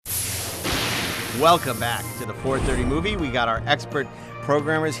Welcome back to the 430 movie. We got our expert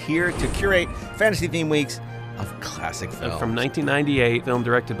programmers here to curate fantasy theme weeks of classic films. From 1998, film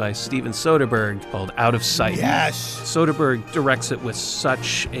directed by Steven Soderbergh called Out of Sight. Yes. Soderbergh directs it with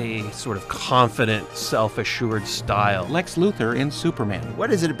such a sort of confident, self-assured style. Lex Luthor in Superman.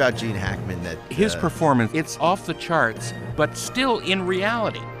 What is it about Gene Hackman that... His performance, it's off the charts, but still in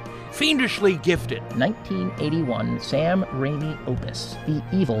reality. Fiendishly gifted. 1981 Sam Raimi opus, The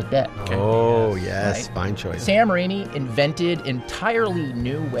Evil Dead. Oh, yes. Right? Fine choice. Sam Raimi invented entirely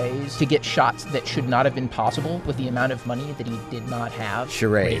new ways to get shots that should not have been possible with the amount of money that he did not have.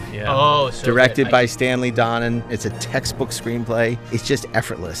 Charade. Yeah. Oh, so Directed good. by Stanley Donen. It's a textbook screenplay. It's just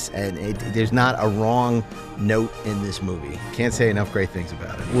effortless, and there's not a wrong note in this movie. Can't say enough great things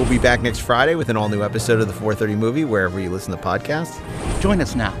about it. We'll be back next Friday with an all-new episode of the 430 movie, wherever you listen to podcasts. Join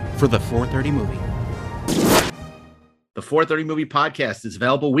us now for the 430 movie. The 430 Movie Podcast is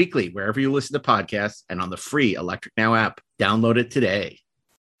available weekly wherever you listen to podcasts and on the free Electric Now app. Download it today.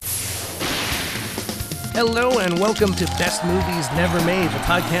 Hello and welcome to Best Movies Never Made, the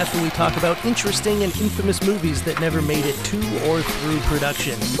podcast where we talk about interesting and infamous movies that never made it to or through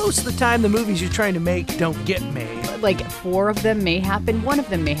production. Most of the time, the movies you're trying to make don't get made. Like 4 of them may happen, 1 of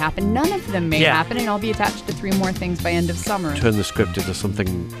them may happen, none of them may happen, and I'll be attached to 3 more things by end of summer. Turn the script into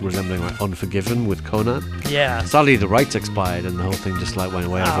something resembling like Unforgiven with Conan. Yeah. Sadly, the rights expired and the whole thing just like went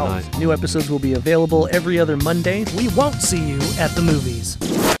away overnight. New episodes will be available every other Monday. We won't see you at the movies.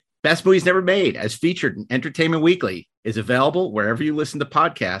 Best Movies Never Made, as featured in Entertainment Weekly, is available wherever you listen to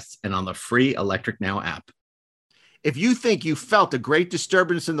podcasts and on the free Electric Now app. If you think you felt a great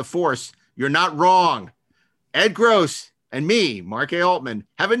disturbance in the Force, you're not wrong. Ed Gross and me, Mark A. Altman,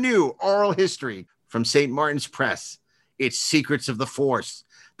 have a new oral history from St. Martin's Press. It's Secrets of the Force,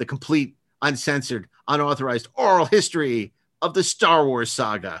 the complete, uncensored, unauthorized oral history of the Star Wars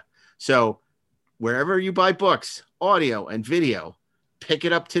saga. So wherever you buy books, audio, and video, pick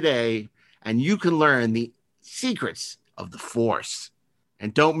it up today, and you can learn the secrets of the Force.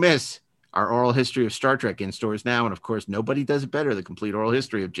 And don't miss our oral history of Star Trek in stores now. And of course, nobody does it better. The complete oral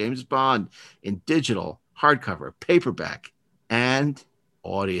history of James Bond in digital, hardcover, paperback, and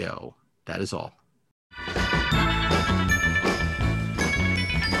audio. That is all.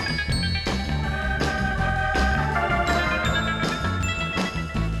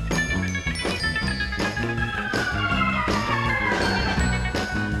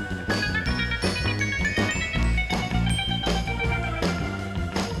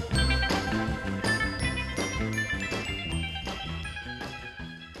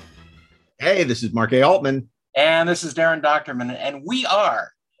 Hey, this is Mark A. Altman. And this is Darren Doctorman, and we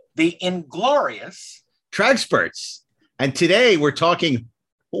are the Inglorious Trexperts. And today we're talking,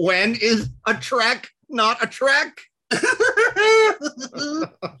 when is a trek not a trek?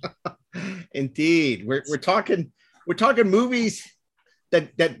 Indeed. We're talking movies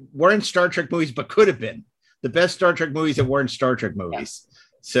that weren't Star Trek movies, but could have been the best Star Trek movies that weren't Star Trek movies. Yeah.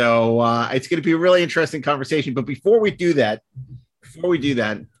 So it's going to be a really interesting conversation. But before we do that,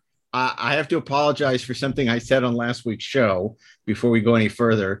 I have to apologize for something I said on last week's show before we go any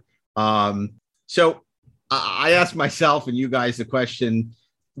further. So I asked myself and you guys the question,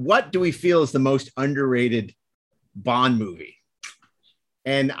 what do we feel is the most underrated Bond movie?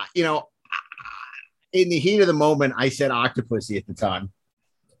 And, you know, in the heat of the moment, I said Octopussy at the time.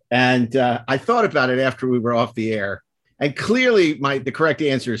 And I thought about it after we were off the air. And clearly the correct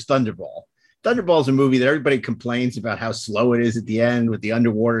answer is Thunderball. Thunderball is a movie that everybody complains about how slow it is at the end with the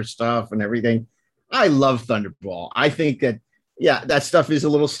underwater stuff and everything. I love Thunderball. I think that, that stuff is a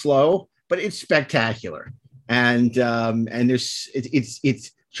little slow, but it's spectacular. And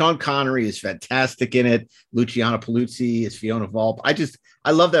it's Sean Connery is fantastic in it. Luciano Paluzzi is Fiona Volpe.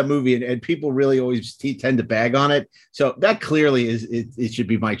 I love that movie, and people really always tend to bag on it. So that clearly it should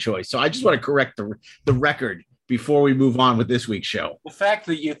be my choice. So I just want to correct the record before we move on with this week's show. The fact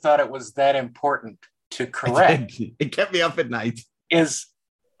that you thought it was that important to correct it kept me up at night is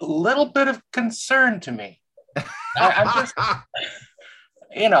a little bit of concern to me. I'm just,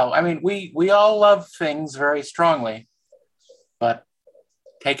 I mean, we all love things very strongly, but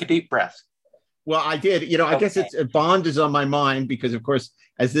take a deep breath. Well, I did. I guess Bond is on my mind because, of course,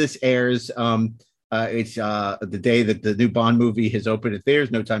 as this airs, it's the day that the new Bond movie has opened in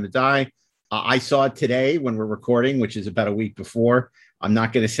theaters, No Time to Die. I saw it today when we're recording, which is about a week before. I'm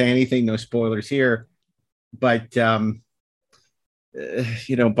not going to say anything, no spoilers here, but Bond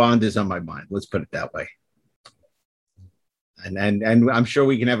is on my mind. Let's put it that way. And I'm sure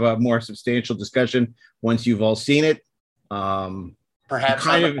we can have a more substantial discussion once you've all seen it. Perhaps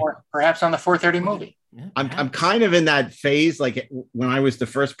on the 430 movie. I'm kind of in that phase, like when I was the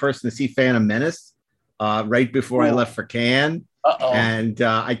first person to see Phantom Menace, right before I left for Cannes. And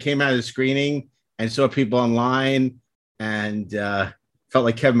I came out of the screening and saw people online and felt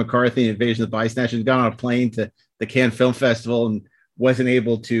like Kevin McCarthy in Invasion of the Body Snatchers, got on a plane to the Cannes Film Festival and wasn't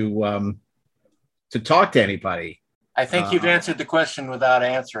able to talk to anybody. I think you've answered the question without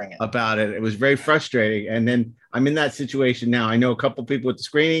answering it. About it. It was very frustrating. And then I'm in that situation now. I know a couple people at the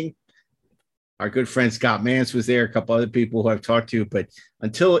screening. Our good friend Scott Mance was there, a couple other people who I've talked to. But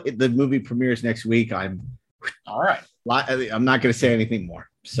until the movie premieres next week, I'm all right. I'm not going to say anything more.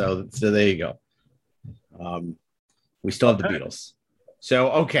 So there you go. We still have the Beatles. So,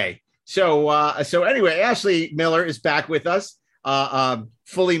 okay. So anyway, Ashley Miller is back with us.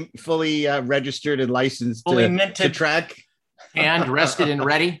 Fully registered and licensed to track and rested and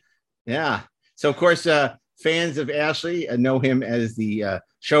ready. Yeah. So of course, fans of Ashley know him as the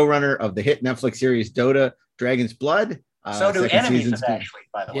showrunner of the hit Netflix series Dota: Dragon's Blood. So do enemies of Ashley,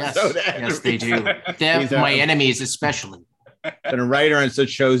 by the way. Yes, yes, they do. My enemies especially. Been a writer on such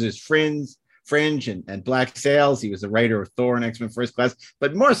shows as Fringe and Black Sails. He was the writer of Thor and X-Men First Class.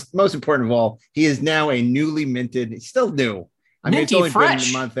 But most important of all, he is now a newly minted, still new. I mean, it's only been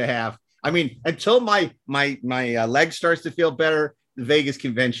a month and a half. I mean, until my leg starts to feel better, the Vegas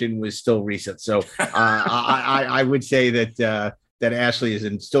convention was still recent. So I would say that Ashley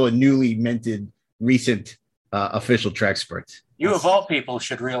is still a newly minted, recent official Trek expert. You of all people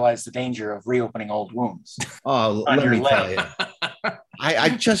should realize the danger of reopening old wounds. Oh, let me tell you.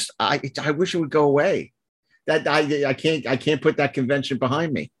 I wish it would go away. That I can't put that convention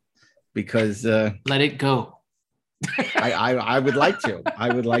behind me because let it go. I would like to.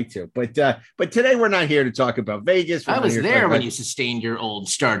 But today we're not here to talk about Vegas. I was there when you sustained your old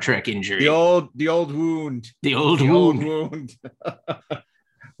Star Trek injury. The old wound. The old wound.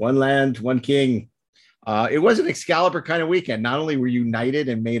 One land, one king. It was an Excalibur kind of weekend. Not only were you knighted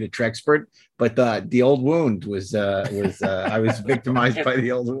and made a Trexpert, but the old wound was I was victimized by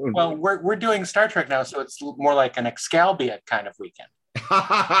the old wound. Well, we're doing Star Trek now, so it's more like an Excalibur kind of weekend.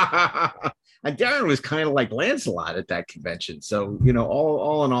 And Darren was kind of like Lancelot at that convention. So, you know,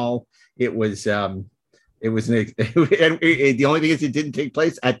 all in all, it was and the only thing is it didn't take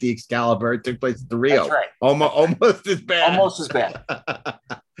place at the Excalibur. It took place at the Rio. That's right. Almost as bad. Almost as bad.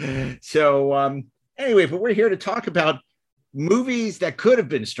 So anyway, but we're here to talk about movies that could have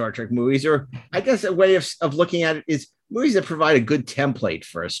been Star Trek movies, or I guess a way of looking at it is movies that provide a good template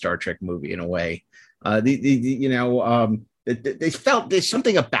for a Star Trek movie in a way. They felt there's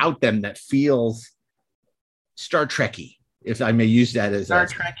something about them that feels Star Trekky, if I may use that as an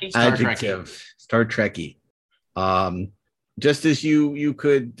adjective. Star Trekky. Just as you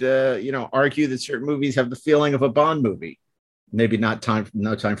could argue that certain movies have the feeling of a Bond movie. Maybe not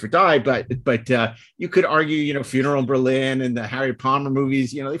No Time to Die, but you could argue, Funeral in Berlin and the Harry Palmer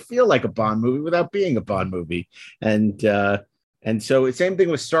movies, they feel like a Bond movie without being a Bond movie. And so it's same thing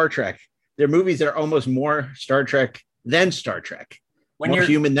with Star Trek. They're movies that are almost more Star Trek than Star Trek, more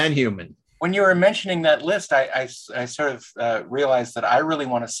human than human. When you were mentioning that list, I sort of realized that I really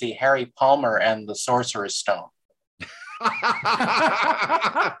want to see Harry Palmer and the Sorcerer's Stone.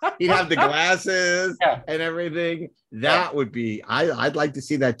 He'd have the glasses and everything. That would be. I'd like to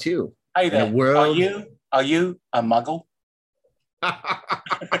see that too. Are you a Muggle?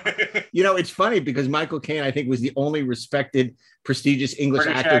 It's funny because Michael Caine, I think, was the only respected, prestigious English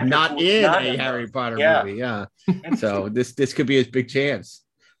actor not in a Harry Potter movie. Yeah. So this could be his big chance.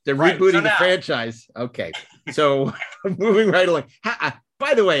 They're rebooting the franchise. Okay. So moving right along.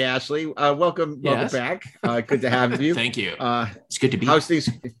 By the way, Ashley, welcome back. Good to have you. Thank you. It's good to be here.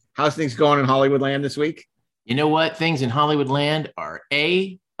 How's things going in Hollywood land this week? You know what? Things in Hollywood land are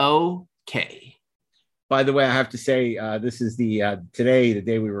A-OK. By the way, I have to say, this is today, the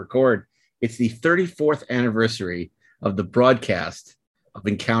day we record, it's the 34th anniversary of the broadcast of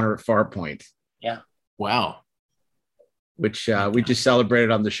Encounter at Farpoint. Yeah. Wow. Which we just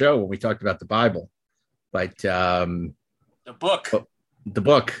celebrated on the show when we talked about the Bible. But the book. The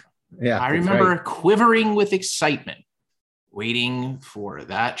book. Yeah. I remember quivering with excitement, waiting for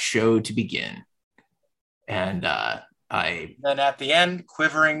that show to begin. And then at the end,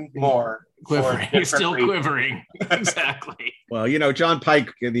 quivering more. Still quivering. Exactly. Well, John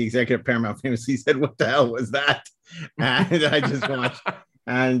Pike, the executive of Paramount, famously said, "What the hell was that?" And I just watched,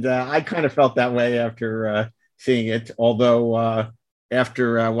 and I kind of felt that way after seeing it. Although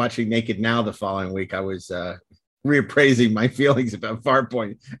after watching Naked Now the following week, I was reappraising my feelings about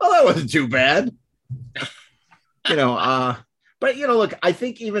Farpoint. Oh, that wasn't too bad. But look, I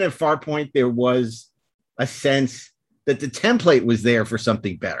think even at Farpoint there was a sense that the template was there for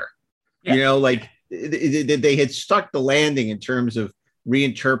something better. Yeah. they had stuck the landing in terms of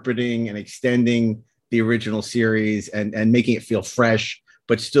reinterpreting and extending the original series and making it feel fresh,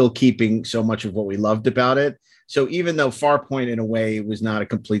 but still keeping so much of what we loved about it. So even though Farpoint in a way was not a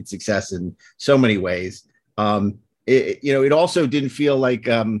complete success in so many ways, it also didn't feel like,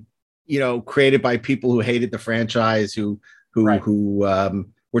 created by people who hated the franchise, who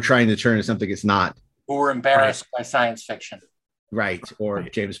were trying to turn it into something it's not. Who were embarrassed by science fiction. Right. Or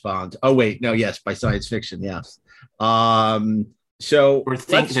James Bond. Oh, wait. No, yes. By science fiction. Yes. So or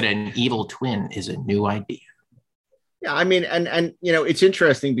think that an evil twin is a new idea. Yeah. I mean, and it's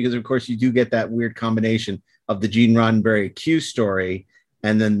interesting because of course you do get that weird combination of the Gene Roddenberry Q story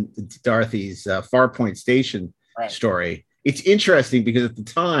and then Dorothy's Farpoint Station story. It's interesting because at the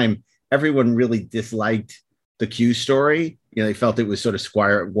time, everyone really disliked the Q story. They felt it was sort of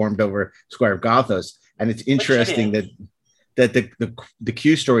warmed over Squire of Gothos. And it's interesting that the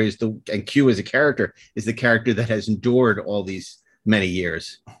Q story is and Q as a character is the character that has endured all these many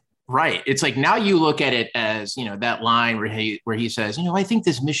years. Right. It's like now you look at it as, that line where he says, I think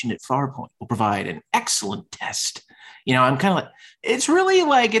this mission at Farpoint will provide an excellent test. I'm kind of like, it's really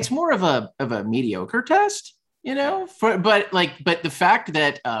like, it's more of a mediocre test, but the fact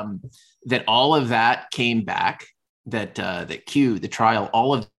that that all of that came back, that Q, the trial,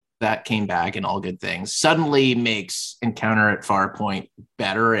 all of that came back and all good things suddenly makes Encounter at Farpoint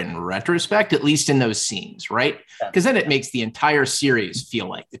better in retrospect, at least in those scenes, right? Because then it makes the entire series feel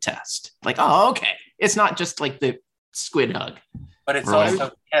like the test. Like, oh, okay. It's not just like the squid hug. But it's also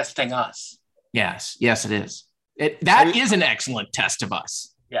testing us. Yes, it is. That is an excellent test of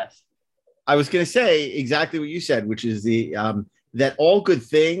us. Yes. I was going to say exactly what you said, which is that all good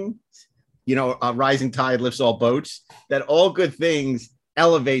things, a rising tide lifts all boats, that all good things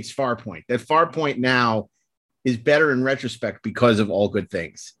elevates Farpoint. That Farpoint now is better in retrospect because of All Good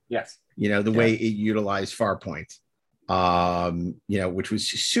Things. Yes. The way it utilized Farpoint, which was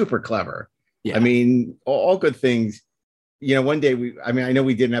super clever. Yeah. I mean, All Good Things, one day I know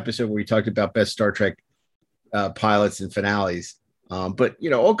we did an episode where we talked about best Star Trek pilots and finales. But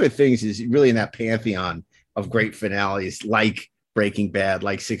All Good Things is really in that pantheon of great finales like Breaking Bad,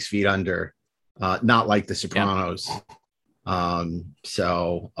 like 6 Feet Under, not like The Sopranos. Yeah.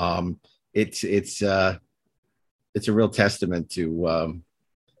 It's a real testament to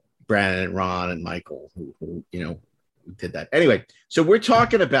Brandon and Ron and Michael who did that. Anyway, so we're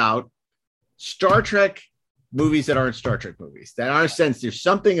talking about Star Trek movies that aren't Star Trek movies. That in our sense, there's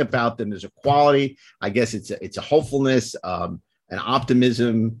something about them. There's a quality. I guess it's a hopefulness, an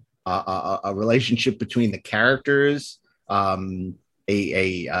optimism, a relationship between the characters, maybe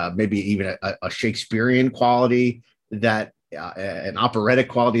even a Shakespearean quality, that an operatic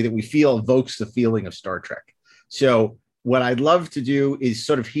quality that we feel evokes the feeling of Star Trek. So what I'd love to do is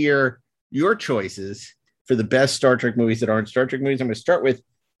sort of hear your choices for the best Star Trek movies that aren't Star Trek movies. I'm going to start with,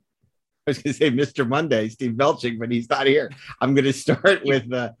 I was going to say Mr. Monday, Steve Belching, but he's not here. I'm going to start with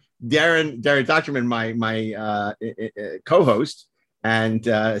Darren Dochterman, my co-host,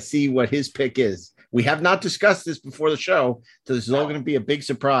 and see what his pick is. We have not discussed this before the show, so this is all going to be a big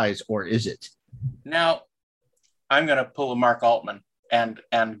surprise, or is it? Now, I'm going to pull a Mark Altman and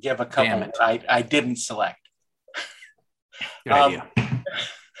give a couple I didn't select. Good idea.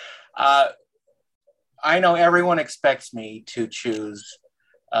 I know everyone expects me to choose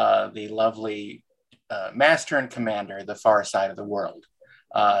the lovely Master and Commander, The Far Side of the World,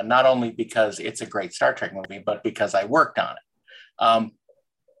 not only because it's a great Star Trek movie, but because I worked on it.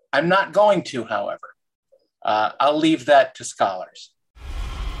 I'm not going to, however. I'll leave that to scholars.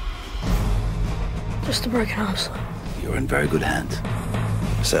 Just a broken arm, sir. You're in very good hands.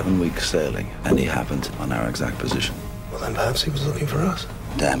 7 weeks sailing, and he happened on our exact position. Well, then perhaps he was looking for us.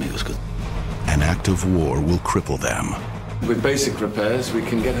 Damn, he was good. An act of war will cripple them. With basic repairs, we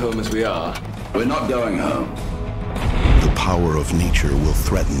can get home as we are. We're not going home. The power of nature will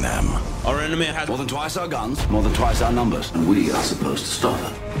threaten them. Our enemy has more than twice our guns, more than twice our numbers, and we are supposed to stop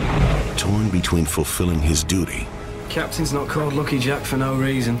it. Torn between fulfilling his duty. Captain's not called Lucky Jack for no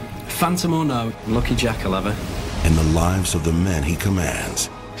reason. Phantom or no, Lucky Jack will have it. And the lives of the men he commands.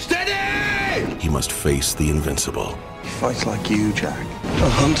 Steady! He must face the invincible. Fight like you, Jack. A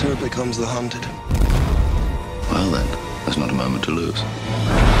hunter becomes the hunted. Well then, there's not a moment to lose.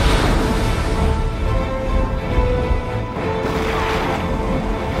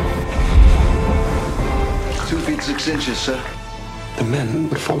 2 feet 6 inches, sir. The men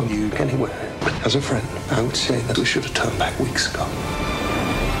would follow you anywhere. But as a friend, I would say that we should have turned back weeks ago.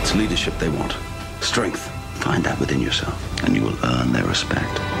 It's leadership they want. Strength. Find that within yourself, and you will earn their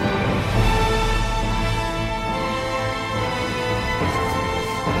respect.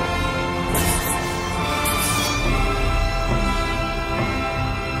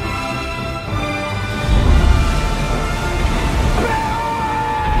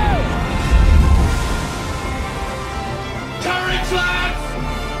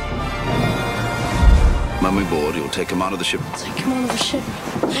 take him out of the ship. Take him on the ship.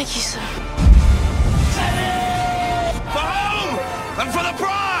 Thank you, sir. For home and for the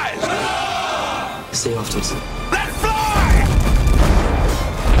prize! See you afterwards. Let's fly!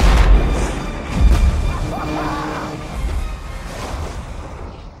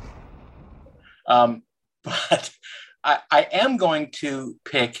 But I am going to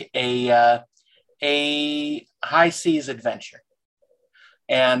pick a high seas adventure,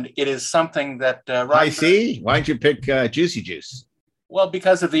 and it is something that High sea. Why don't you pick Juicy Juice? Well,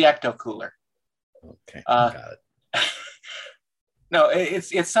 because of the ecto cooler. Okay, got it. No,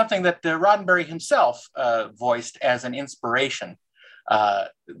 it's something that Roddenberry himself voiced as an inspiration.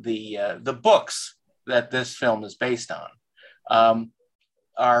 The books that this film is based on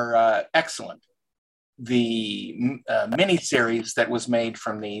are excellent. The miniseries that was made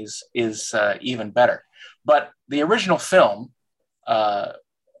from these is even better. But the original film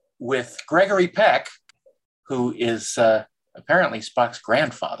with Gregory Peck, who is apparently Spock's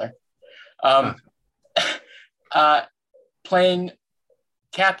grandfather, playing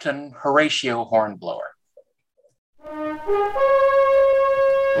Captain Horatio Hornblower.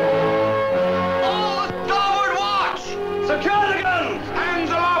 All starboard watch! Secure the guns! Hands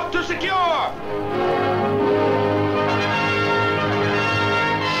aloft to secure!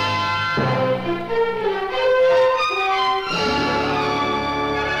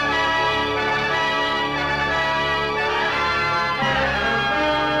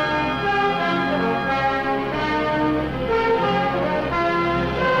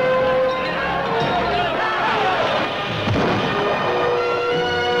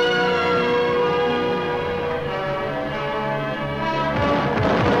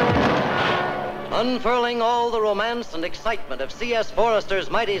 Unfurling all the romance and excitement of C.S. Forrester's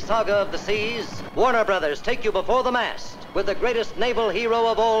mighty saga of the seas, Warner Brothers take you before the mast with the greatest naval hero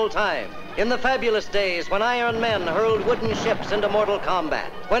of all time. In the fabulous days when iron men hurled wooden ships into mortal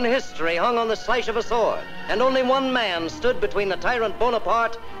combat, when history hung on the slash of a sword, and only one man stood between the tyrant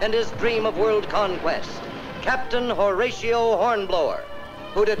Bonaparte and his dream of world conquest, Captain Horatio Hornblower,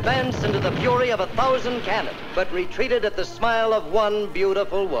 who'd advance into the fury of 1,000 cannon, but retreated at the smile of one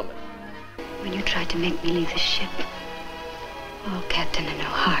beautiful woman. When you tried to make me leave the ship, oh, Captain, in no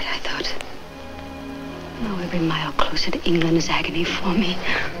heart, I thought. Oh, every mile closer to England is agony for me.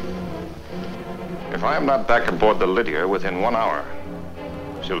 If I am not back aboard the Lydia within 1 hour,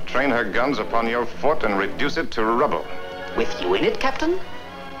 she'll train her guns upon your fort and reduce it to rubble. With you in it, Captain?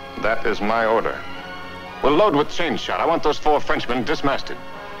 That is my order. We'll load with chain shot. I want those 4 Frenchmen dismasted.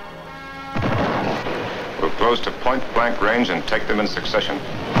 We'll close to point-blank range and take them in succession.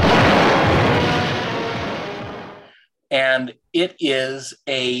 And it is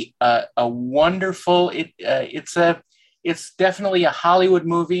a wonderful. It's definitely a Hollywood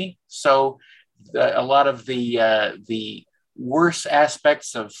movie. So a lot of the worst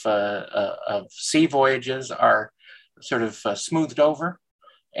aspects of sea voyages are sort of smoothed over,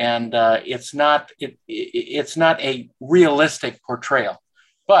 and it's not a realistic portrayal,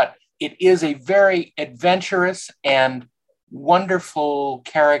 but it is a very adventurous and wonderful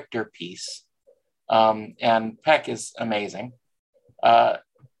character piece. And Peck is amazing.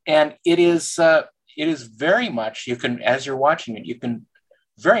 And it is very much, you can, as you're watching it, you can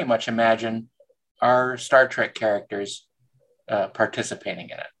very much imagine our Star Trek characters participating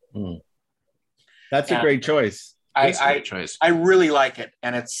in it. That's a great choice. I really like it,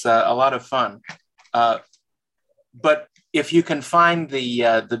 and it's a lot of fun. But if you can find the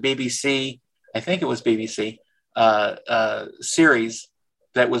BBC, I think it was BBC, series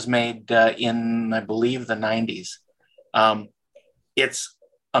that was made in, I believe, the 90s. It's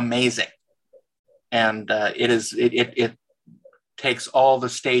amazing. And it takes all the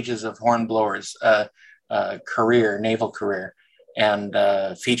stages of Hornblower's naval career,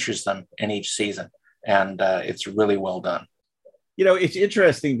 and features them in each season. And it's really well done. You know, it's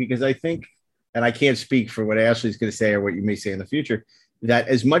interesting because I think, and I can't speak for what Ashley's going to say or what you may say in the future, that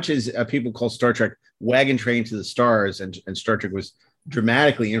as much as people call Star Trek Wagon Train to the Stars, and Star Trek was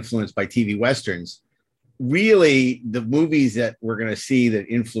dramatically influenced by TV Westerns, really the movies that we're going to see that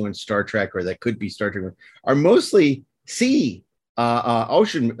influence Star Trek or that could be Star Trek are mostly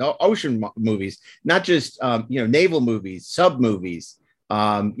ocean movies, not just naval movies, sub movies.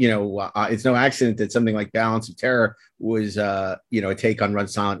 It's no accident that something like Balance of Terror was a take on Run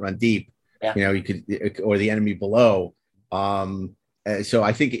Silent, Run Deep. Yeah. You could, or The Enemy Below. So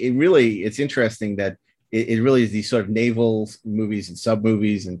I think it's interesting that it really is these sort of naval movies and sub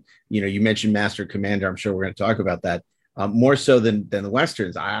movies. And, you mentioned Master Commander. I'm sure we're going to talk about that more so than the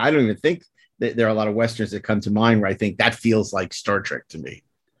Westerns. I don't even think that there are a lot of Westerns that come to mind where I think that feels like Star Trek to me.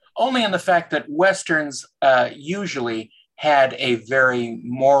 Only in the fact that Westerns usually had a very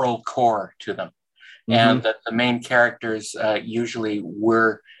moral core to them. Mm-hmm. And that the main characters usually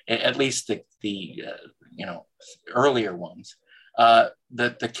were, at least the earlier ones,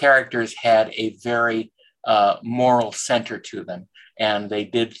 that the characters had a very moral center to them, and they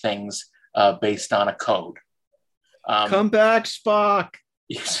did things based on a code. Come back, Spock.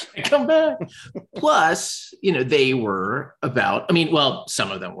 Yes, come back. Plus, they were about,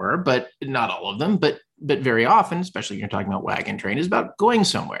 some of them were, but not all of them, but very often, especially when you're talking about Wagon Train, is about going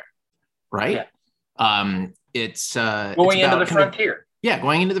somewhere, right? Yeah. It's going into the frontier.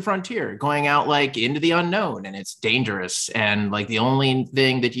 Going into the frontier, going out like into the unknown, and it's dangerous. And like the only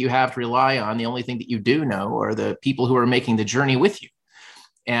thing that you have to rely on, the only thing that you do know are the people who are making the journey with you.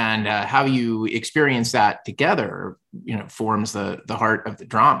 And how you experience that together, forms the heart of the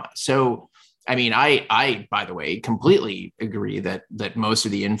drama. So, I, by the way, completely agree that most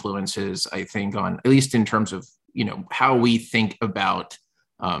of the influences, I think, on, at least in terms of, how we think about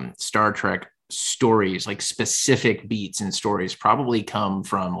Star Trek stories, like specific beats and stories, probably come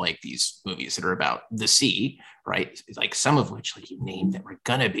from like these movies that are about the sea, right? Like some of which, like you named, that were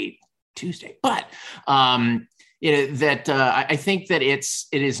gonna be Tuesday, but I think that it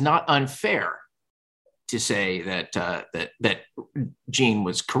is not unfair to say that Gene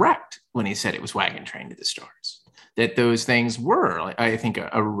was correct when he said it was Wagon Train to the Stars. That those things were, I think,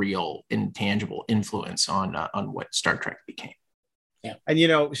 a real intangible influence on what Star Trek became. Yeah,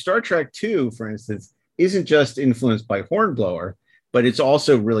 and Star Trek 2, for instance, isn't just influenced by Hornblower, but it's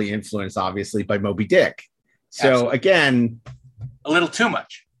also really influenced, obviously, by Moby Dick. So Absolutely. Again, a little too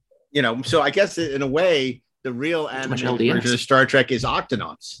much. So I guess in a way, the real animated version of Star Trek is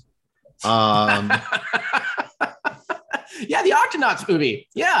Octonauts. Yeah, the Octonauts movie.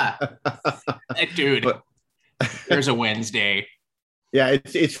 Yeah, dude. There's a Wednesday. Yeah,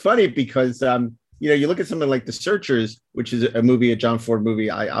 it's funny because you look at something like The Searchers, which is a movie, a John Ford movie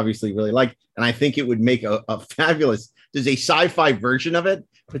I obviously really like, and I think it would make a fabulous. There's a sci-fi version of it,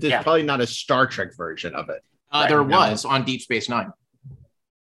 but there's probably not a Star Trek version of it. There was on Deep Space Nine.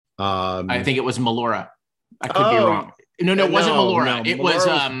 I think it was Melora. I could be wrong. No, it wasn't Melora. It was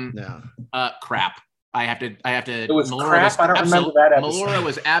crap. I have to. It was Melora crap. I don't remember that episode. Melora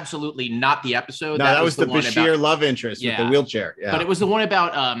was absolutely not the episode. No, that was the Bashir love interest with the wheelchair. Yeah, but it was the one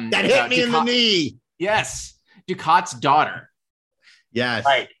about that hit me in the knee. Yes, Ducat's daughter. Yes.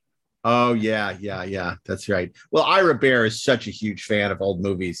 Right. Oh yeah. That's right. Well, Ira Bear is such a huge fan of old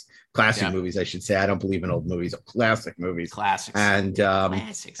movies, classic movies, I should say. I don't believe in old movies, classic movies, classics, and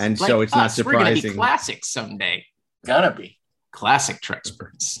classics. And so it's not surprising. We're gonna be classics someday. Gonna be classic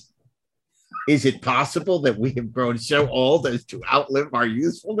Treksperts. Is it possible that we have grown so old as to outlive our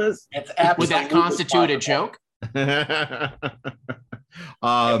usefulness? It's absolutely Would that constitute a joke?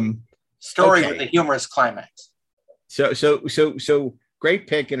 Story with a humorous climax. So great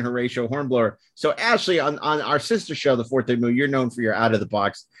pick in Horatio Hornblower. So Ashley, on our sister show, The Fourth Day Movie, you're known for your out of the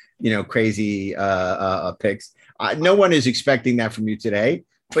box, crazy picks. No one is expecting that from you today,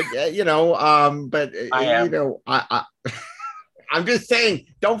 but I'm just saying,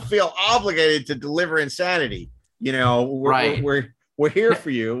 don't feel obligated to deliver insanity. We're here for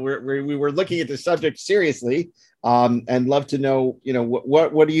you. We were looking at the subject seriously, and love to know,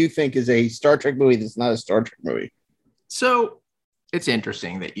 what do you think is a Star Trek movie that's not a Star Trek movie? So it's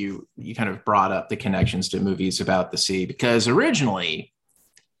interesting that you kind of brought up the connections to movies about the sea, because originally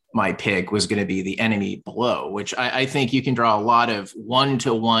my pick was going to be The Enemy Below, which I think you can draw a lot of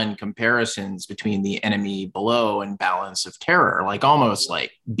one-to-one comparisons between The Enemy Below and Balance of Terror, like almost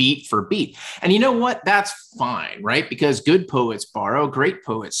like beat for beat. And you know what? That's fine, right? Because good poets borrow, great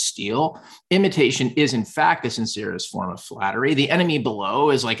poets steal. Imitation is, in fact, the sincerest form of flattery. The Enemy Below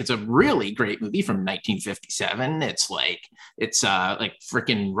is like, it's a really great movie from 1957. It's like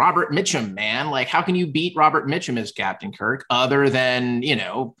freaking Robert Mitchum, man. Like, how can you beat Robert Mitchum as Captain Kirk other than,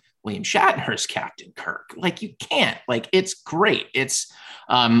 William Shatner's Captain Kirk? Like, you can't. Like, it's great. It's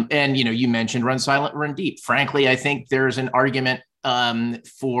and you mentioned Run Silent, Run Deep. Frankly, I think there's an argument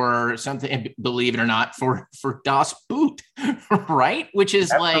for something, believe it or not, for Das Boot, right? Which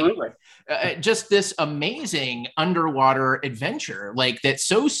is Absolutely. Like just this amazing underwater adventure, like that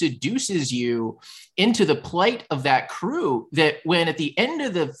so seduces you into the plight of that crew that when at the end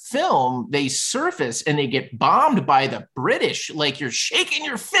of the film they surface and they get bombed by the British, like you're shaking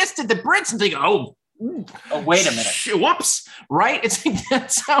your fist at the Brits and thinking, oh, wait a minute. Whoops. Right? It's like,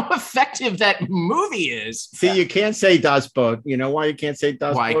 that's how effective that movie is. See, you can't say Das Boot. You know why you can't say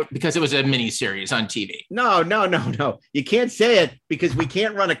Das Boot? Because it was a miniseries on TV. No. You can't say it because we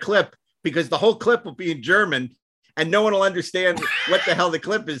can't run a clip, because the whole clip will be in German and no one will understand what the hell the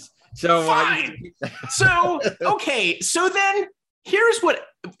clip is. So, okay. So then here's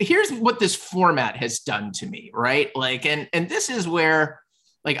what this format has done to me, right? Like, and this is where,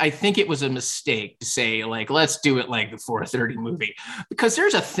 like, I think it was a mistake to say, like, let's do it like the 4:30 movie, because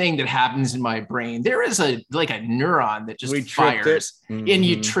there's a thing that happens in my brain. There is a neuron that just fires, and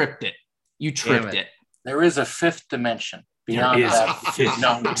you tripped it. You tripped it. There is a fifth dimension beyond that.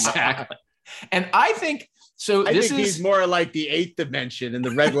 No, exactly. And I think so. I think he's more like the 8th dimension in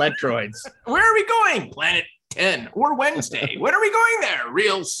the Red Lectroids. Where are we going? Planet 10 or Wednesday? When are we going there?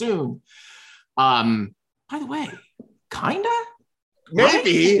 Real soon. By the way, kinda.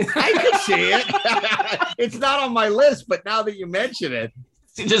 Maybe I could see it. It's not on my list, but now that you mention it,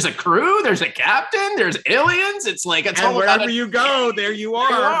 there's a crew, there's a captain, there's aliens. It's like it's all wherever you go, there you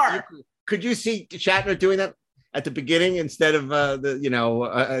are. Could you see Shatner doing that at the beginning instead of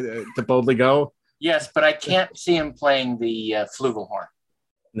to boldly go? Yes, but I can't see him playing the flugelhorn.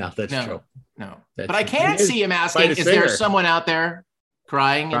 No, that's true. No, but I can see him asking, "Is there someone out there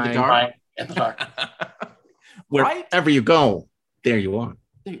crying in the dark?" In the dark. Wherever you go, there you are.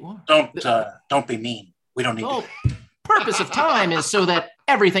 There you are. Don't be mean. We don't need to. Purpose of time is so that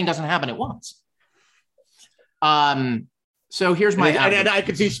everything doesn't happen at once. So here's my and I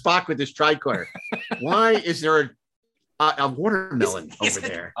could see Spock with his tricorder. Why is there a watermelon over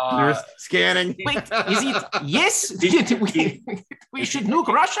there? You're scanning. Wait, is he? Yes. we should nuke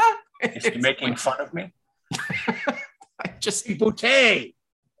Russia. Is he making fun of me? Just Boutte.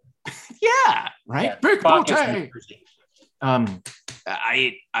 Yeah. Right. Yeah, Big Boutte.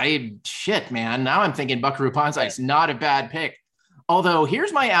 I shit, man. Now I'm thinking Buckaroo Banzai's not a bad pick. Although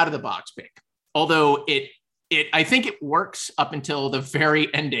here's my out of the box pick. Although I think it works up until the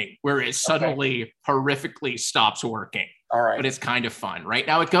very ending where it suddenly horrifically stops working. All right. But it's kind of fun. Right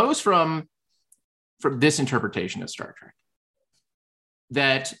now it goes from this interpretation of Star Trek,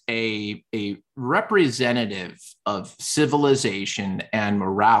 that a representative of civilization and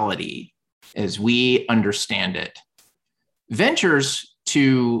morality as we understand it ventures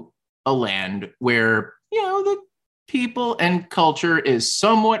to a land where, the people and culture is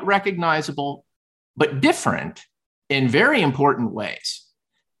somewhat recognizable, but different in very important ways.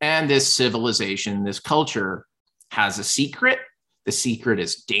 And this civilization, this culture has a secret. The secret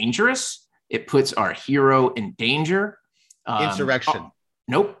is dangerous. It puts our hero in danger. Insurrection.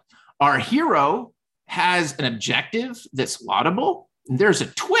 Nope. Our hero has an objective that's laudable. There's a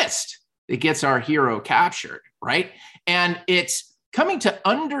twist that gets our hero captured, right? And it's coming to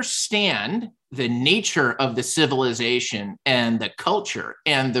understand the nature of the civilization and the culture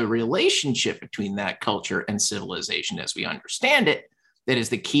and the relationship between that culture and civilization as we understand it that is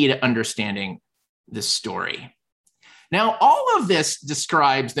the key to understanding the story. Now, all of this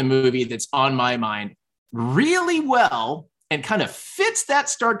describes the movie that's on my mind really well and kind of fits that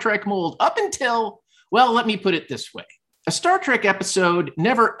Star Trek mold up until, well, let me put it this way. A Star Trek episode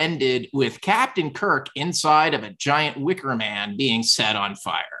never ended with Captain Kirk inside of a giant wicker man being set on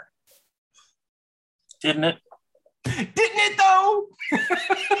fire. Didn't it? Didn't it, though?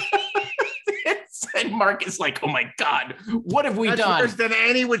 And Mark is like, oh, my God, what have we done? That's worse than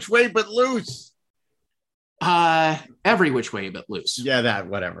Any Which Way But Loose. Every Which Way But Loose. Yeah,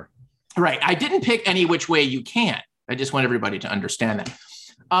 whatever. Right. I didn't pick Any Which Way You Can. I just want everybody to understand that.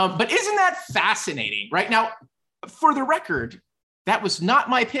 But isn't that fascinating? Right now, for the record, that was not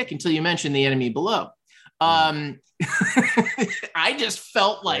my pick until you mentioned The Enemy Below. I just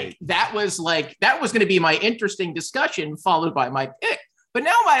felt like that was going to be my interesting discussion followed by my pick. But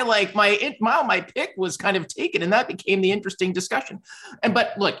now my pick was kind of taken, and that became the interesting discussion.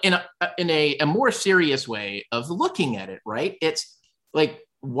 But look, in a more serious way of looking at it, right? It's like,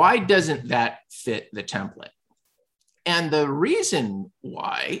 why doesn't that fit the template? And the reason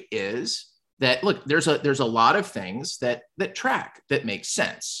why is that, look, there's a lot of things that track, that make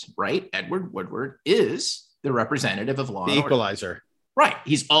sense, right? Edward Woodward is the representative of law and order. The equalizer. Right.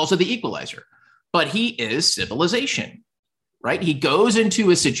 He's also the equalizer, but he is civilization, right? He goes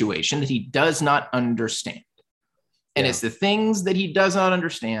into a situation that he does not understand. And it's the things that he does not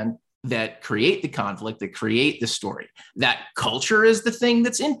understand that create the conflict, that create the story. That culture is the thing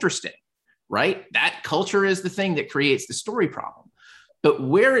that's interesting, right? That culture is the thing that creates the story problem. But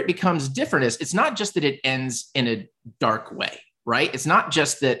where it becomes different is it's not just that it ends in a dark way, right? It's not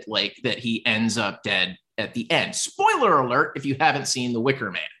just that that he ends up dead at the end. Spoiler alert, if you haven't seen The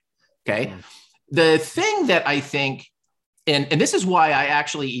Wicker Man, okay? The thing that I think, and this is why I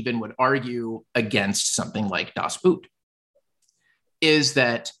actually even would argue against something like Das Boot, is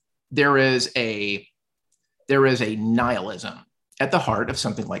that there is a nihilism at the heart of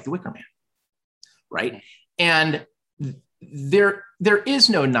something like The Wicker Man, right? And there is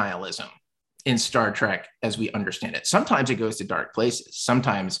no nihilism in Star Trek as we understand it. Sometimes it goes to dark places.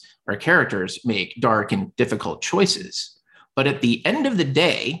 Sometimes our characters make dark and difficult choices. But at the end of the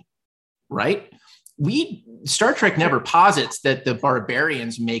day, right, Star Trek never posits that the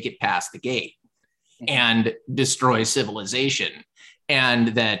barbarians make it past the gate and destroy civilization, and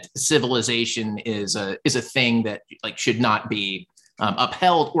that civilization is a thing that like should not be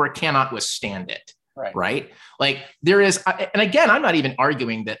upheld or cannot withstand it. Right. Like there is, and again, I'm not even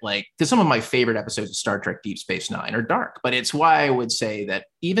arguing that, like, because some of my favorite episodes of Star Trek Deep Space Nine are dark, but it's why I would say that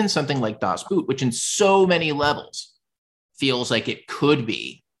even something like Das Boot, which in so many levels feels like it could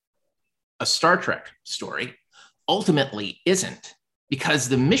be a Star Trek story, ultimately isn't, because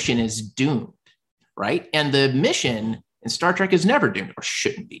the mission is doomed, right? And the mission in Star Trek is never doomed, or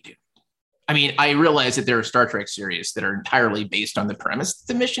shouldn't be doomed. I mean, I realize that there are Star Trek series that are entirely based on the premise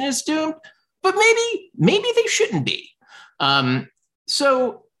that the mission is doomed, but maybe they shouldn't be.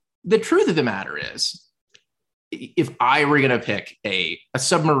 So the truth of the matter is, if I were going to pick a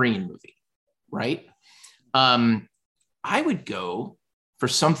submarine movie, right, I would go for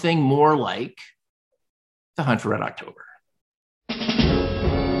something more like The Hunt for Red October.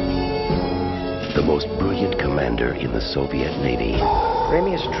 The most brilliant commander in the Soviet Navy.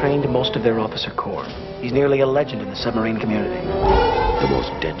 Ramey has trained most of their officer corps. He's nearly a legend in the submarine community. The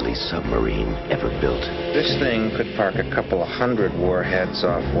most deadly submarine ever built. This thing could park a couple of 100 warheads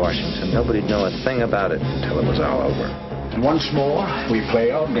off Washington. Nobody'd know a thing about it until it was all over. And once more, we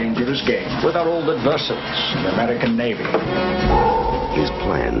play our dangerous game with our old adversaries, the American Navy. His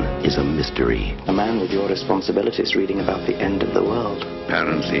plan is a mystery. A man with your responsibilities reading about the end of the world.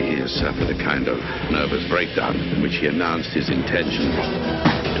 Apparently, he has suffered a kind of nervous breakdown in which he announced his intention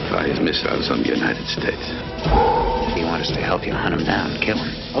to fire his missiles on the United States. He wants us to help you hunt him down, kill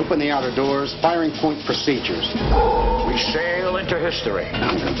him. Open the outer doors, firing point procedures. We sail into history.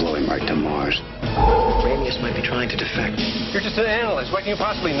 I'm going to blow him right to Mars. Ramius might be trying to defect. You're just an analyst. What can you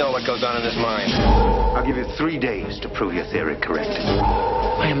possibly know what goes on in his mind? I'll give you 3 days to prove your theory correct.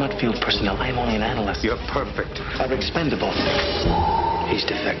 I am not field personnel. I am only an analyst. You're perfect. I'm expendable. He's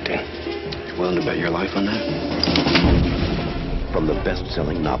defecting. You willing to bet your life on that? From the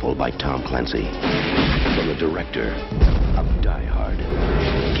best-selling novel by Tom Clancy. From the director of Die Hard.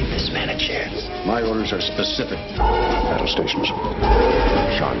 Give this man a chance. My orders are specific. Battle stations.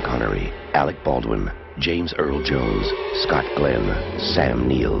 Sean Connery, Alec Baldwin, James Earl Jones, Scott Glenn, Sam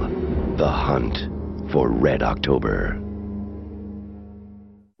Neill. The Hunt for Red October.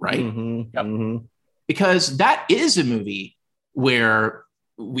 Right? Mm-hmm. Yep. Mm-hmm. Because that is a movie where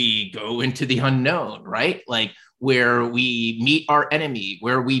we go into the unknown, right? Like where we meet our enemy,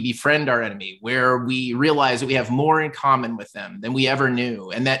 where we befriend our enemy, where we realize that we have more in common with them than we ever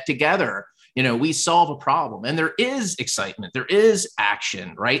knew. And that together, you know, we solve a problem, and there is excitement, there is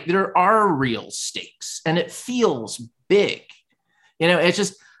action, right? There are real stakes, and it feels big. You know, it's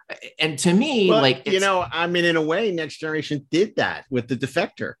just, and to me, well, like, you know, I mean, in a way, Next Generation did that with The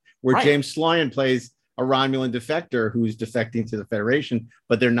Defector, where right. James Sloyan plays a Romulan defector who's defecting to the Federation,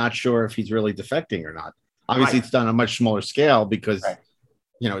 but they're not sure if he's really defecting or not. Obviously, right. It's done on a much smaller scale because, right.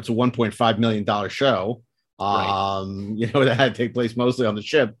 you know, it's a $1.5 million show. Right. You know, that had to take place mostly on the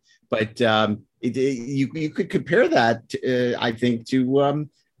ship. But you could compare that, I think, to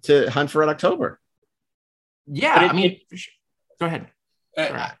Hunt for Red October. Yeah, I mean, go ahead.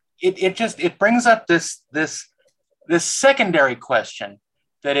 It brings up this secondary question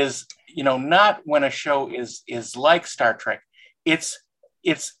that is, you know, not when a show is like Star Trek. It's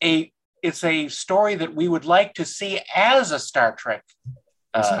a story that we would like to see as a Star Trek.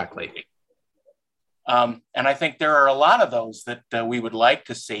 Exactly. And I think there are a lot of those that we would like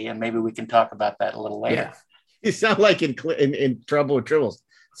to see, and maybe we can talk about that a little later. Yeah. You sound like in Trouble with Tribbles,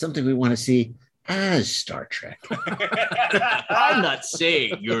 something we want to see as Star Trek. I'm not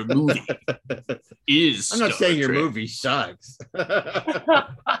saying your movie is. I'm not Star saying your Trek. movie sucks.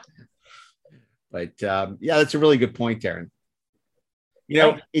 But yeah, that's a really good point, Darren. You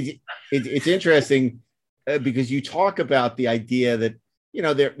know, it's interesting because you talk about the idea that, you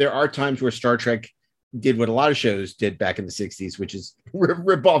know, there are times where Star Trek did what a lot of shows did back in the 60s, which is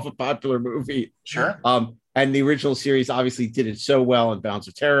rip off a popular movie. Sure. And the original series obviously did it so well in Bounds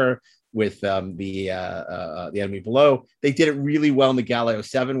of Terror with the Enemy Below. They did it really well in the Galileo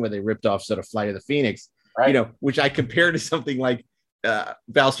 7, where they ripped off sort of Flight of the Phoenix, right. You know, which I compare to something like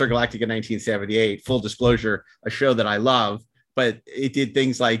Battlestar Galactica 1978, full disclosure, a show that I love, but it did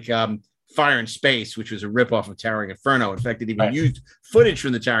things like Fire in Space, which was a ripoff of Towering Inferno. In fact, it even used footage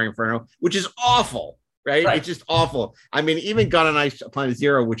from the Towering Inferno, which is awful, right? It's just awful. I mean, even Gun on Ice Planet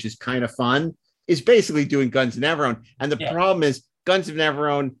Zero, which is kind of fun, is basically doing Guns of Navarone. And the problem is Guns of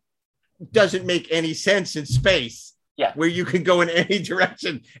Navarone doesn't make any sense in space. Yeah. Where you can go in any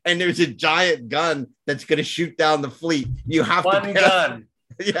direction and there's a giant gun that's going to shoot down the fleet. You have one gun.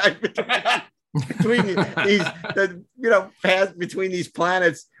 Between these, pass between these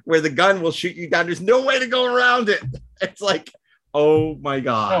planets where the gun will shoot you down. There's no way to go around it. It's like, oh my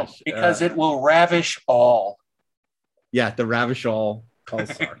gosh. No, because it will ravish all. Yeah, the Ravish All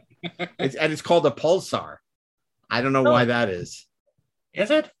pulsar. It's called a pulsar. I don't know why that is.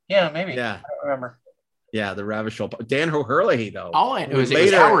 Is it? Yeah, maybe. Yeah. I don't remember. Yeah, the Ravish All. Dan O'Hurley, though. It was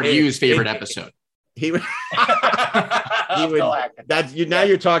Howard Hughes' favorite episode. He would. Now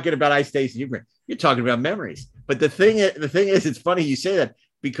you're talking about Ice Station. You're talking about memories. But the thing is, it's funny you say that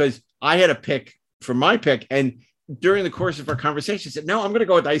because I had a pick for my pick, and during the course of our conversation, I said, "No, I'm going to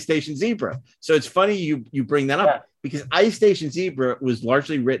go with Ice Station Zebra." So it's funny you bring that up because Ice Station Zebra was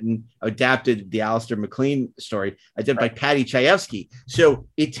largely adapted the Alistair McLean story, adapted by Patty Chayefsky. So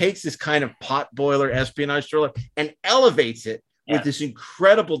it takes this kind of potboiler espionage thriller and elevates it with this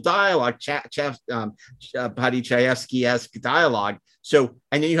incredible dialogue, Patty Chayefsky-esque dialogue. So,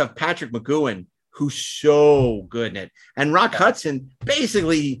 and then you have Patrick McGoohan, who's so good in it, and Rock Hudson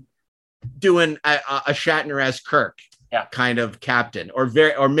basically doing a Shatner-esque Kirk kind of captain, or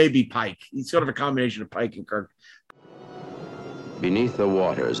maybe Pike. He's sort of a combination of Pike and Kirk. Beneath the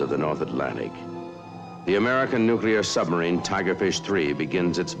waters of the North Atlantic, the American nuclear submarine Tigerfish 3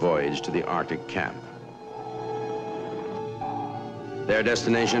 begins its voyage to the Arctic camp. Their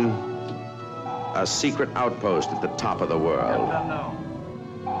destination, a secret outpost at the top of the world.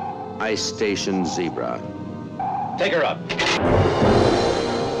 Ice Station Zebra. Take her up.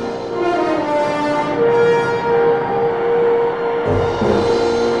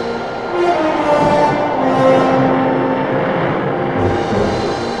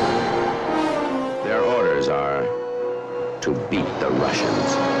 Their orders are to beat the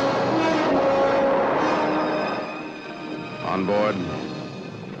Russians. On board,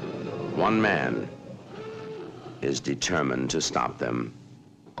 one man is determined to stop them.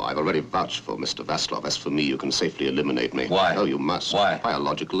 Oh, I've already vouched for Mr. Vaslov. As for me, you can safely eliminate me. Why? Oh, you must. Why?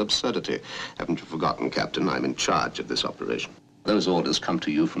 Biological absurdity. Haven't you forgotten, Captain? I'm in charge of this operation. Those orders come to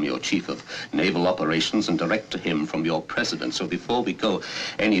you from your chief of naval operations and direct to him from your president. So before we go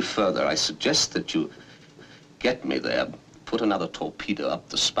any further, I suggest that you get me there, put another torpedo up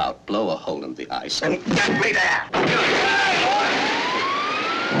the spout, blow a hole in the ice, and get me there!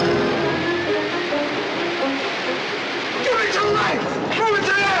 Give me some life! Move it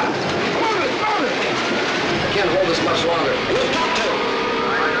to there! Move it! Move it! I can't hold this much longer. We've got to!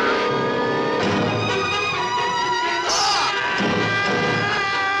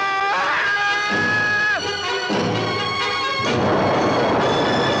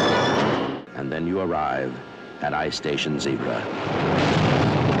 And then you arrive at Ice Station Zebra.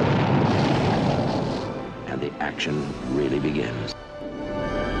 And the action really begins.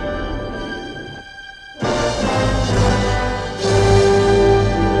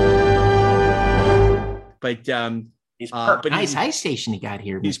 But nice Ice Station you got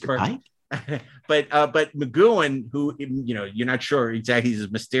here, Mr. Pike. but McGoohan, who you're not sure exactly, he's a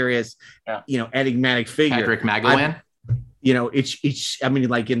mysterious, enigmatic figure. Patrick Maglowan. It's I mean,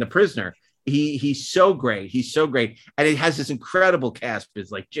 like in The Prisoner, he's so great. He's so great, and it has this incredible cast.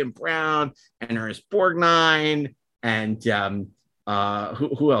 It's like Jim Brown and Ernest Borgnine, and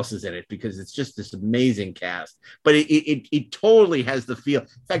who else is in it? Because it's just this amazing cast. But it totally has the feel. In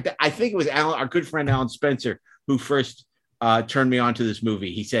fact, I think it was our good friend Alan Spencer who first turned me on to this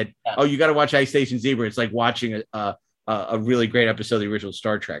movie. He said, "Oh, you got to watch Ice Station Zebra. It's like watching a really great episode of the original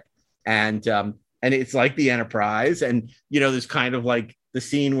Star Trek." And it's like the Enterprise, and there's kind of like the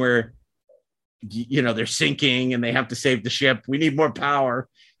scene where they're sinking and they have to save the ship. We need more power,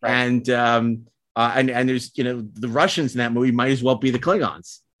 right. And there's the Russians in that movie might as well be the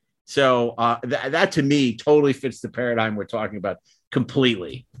Klingons. So that to me totally fits the paradigm we're talking about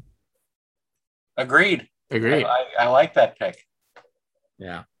completely. Agreed. I like that pick.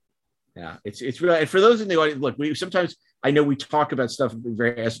 Yeah. It's really, and for those in the audience, look, I know we talk about stuff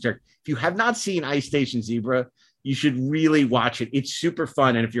very esoteric. If you have not seen Ice Station Zebra, you should really watch it. It's super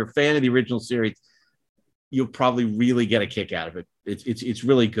fun, and if you're a fan of the original series, you'll probably really get a kick out of it. It's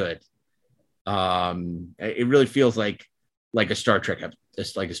really good. It really feels like a Star Trek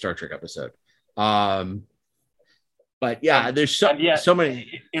episode. But yeah, there's so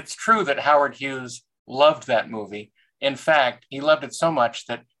many. It's true that Howard Hughes loved that movie. In fact, he loved it so much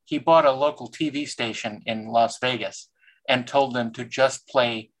that he bought a local TV station in Las Vegas and told them to just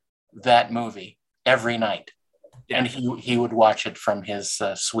play that movie every night. Yeah. And he would watch it from his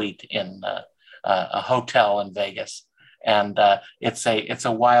suite in a hotel in Vegas, and it's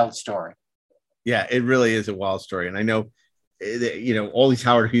a wild story. Yeah, it really is a wild story, and I know, all these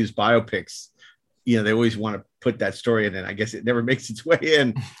Howard Hughes biopics, they always want to put that story in, and I guess it never makes its way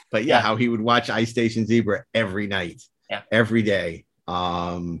in. But how he would watch Ice Station Zebra every night, every day,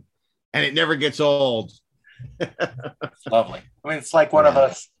 and it never gets old. It's lovely. I mean, it's like one of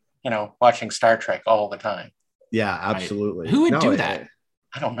us, watching Star Trek all the time. Yeah, absolutely. Who would do that?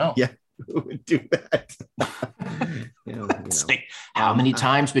 I don't know. Yeah, who would do that? It's like, how many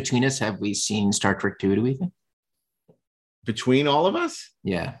times between us have we seen Star Trek 2, do we think? Between all of us?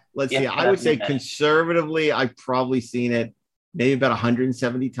 Yeah. Let's see. I would say conservatively, I've probably seen it maybe about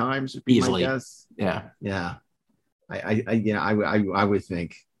 170 times. Would be easily. My guess. Yeah. Yeah. I would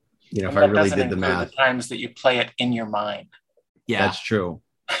think, if I really did the math. The times that you play it in your mind. Yeah. That's true.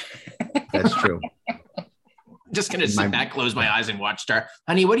 That's true. Just going to sit back, close my eyes, and watch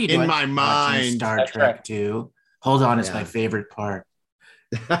Honey, what are you doing? In my mind. Star Trek 2. Hold on, it's my favorite part.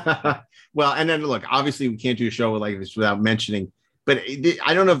 Well, and then look, obviously we can't do a show like this without mentioning, but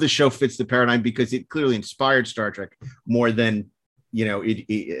I don't know if the show fits the paradigm because it clearly inspired Star Trek more than, so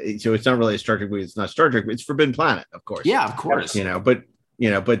it's not really a Star Trek movie. It's not Star Trek, it's Forbidden Planet, of course. Yeah, of course. But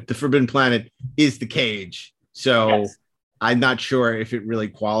the Forbidden Planet is the cage. So I'm not sure if it really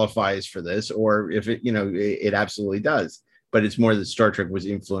qualifies for this or if it, it absolutely does. But it's more that Star Trek was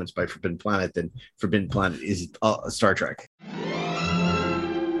influenced by Forbidden Planet than Forbidden Planet is Star Trek.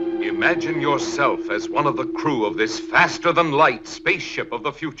 Imagine yourself as one of the crew of this faster-than-light spaceship of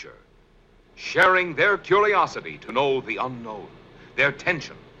the future, sharing their curiosity to know the unknown, their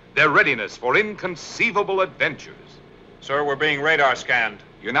tension, their readiness for inconceivable adventures. Sir, we're being radar scanned.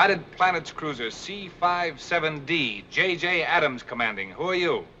 United Planets cruiser C-57D, J.J. Adams commanding. Who are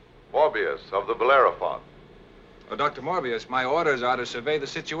you? Morbius of the Bellerophon. Well, Dr. Morbius, my orders are to survey the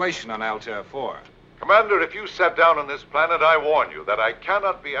situation on Altair 4. Commander, if you set down on this planet, I warn you that I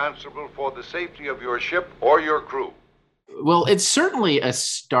cannot be answerable for the safety of your ship or your crew. Well, it's certainly a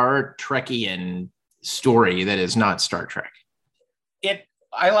Star Trekian story that is not Star Trek.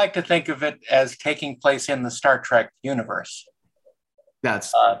 I like to think of it as taking place in the Star Trek universe.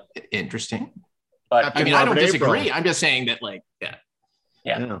 That's interesting. But I mean, I don't disagree. I'm just saying that,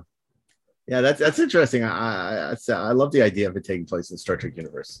 Yeah, that's interesting. I love the idea of it taking place in the Star Trek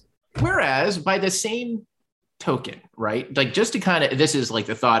universe. Whereas, by the same token, right? Like, just to kind of, this is like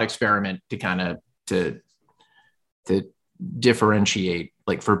the thought experiment to kind of to differentiate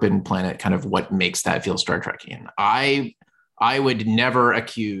like Forbidden Planet, kind of what makes that feel Star Trekian. I would never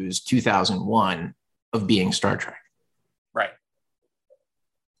accuse 2001 of being Star Trek.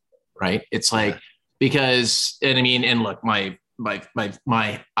 Right. It's like, because, and I mean, and look, my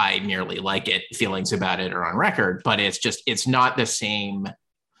I nearly like it feelings about it are on record, but it's not the same.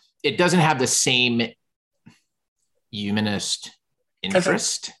 It doesn't have the same humanist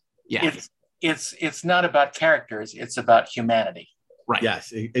interest. Yeah. It's not about characters. It's about humanity. Right.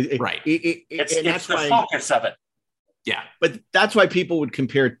 Yes. Right. It's the focus of it. Yeah. But that's why people would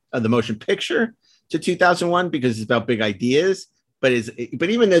compare the motion picture to 2001 because it's about big ideas. But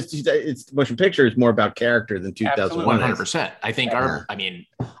even though it's motion picture is more about character than 2001. 100%. I think I mean,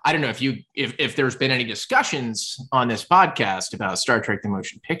 I don't know if there's been any discussions on this podcast about Star Trek: The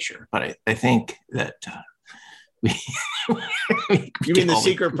Motion Picture, but I think that we you mean the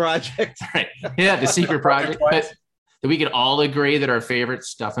Secret Project? Right. Yeah, the Secret Project. But that we could all agree that our favorite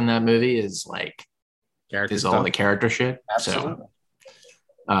stuff in that movie is like all the character shit. Absolutely.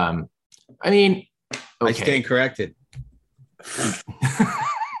 So, I mean, okay. I stand corrected.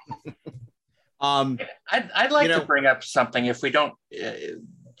 I'd like to bring up something if we don't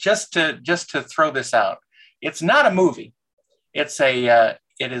just to throw this out. It's not a movie. It is a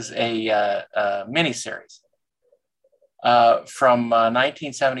miniseries from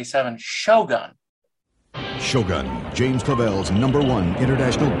 1977, Shogun. Shogun, James Clavell's #1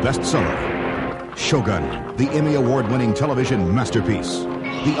 international bestseller. Shogun, the Emmy Award-winning television masterpiece.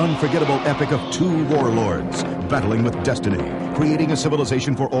 The unforgettable epic of two warlords battling with destiny, creating a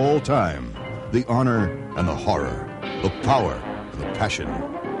civilization for all time. The honor and the horror, the power and the passion,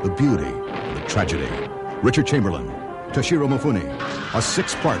 the beauty and the tragedy. Richard Chamberlain, Toshiro Mifune, a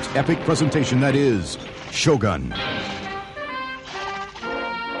 6-part epic presentation that is Shogun.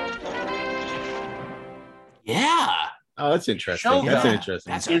 Yeah. Oh, that's interesting. Shogun. That's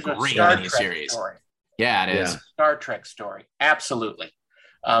interesting. That's a great miniseries. Yeah, it is. Star Trek story. Absolutely.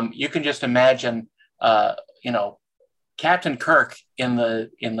 You can just imagine, Captain Kirk in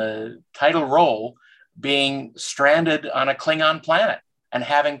the title role being stranded on a Klingon planet and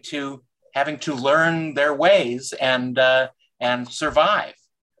having to having to learn their ways and survive.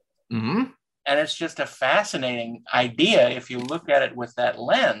 Mm-hmm. And it's just a fascinating idea if you look at it with that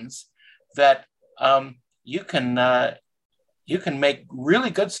lens, that you can make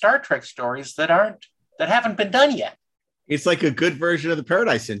really good Star Trek stories that haven't been done yet. It's like a good version of the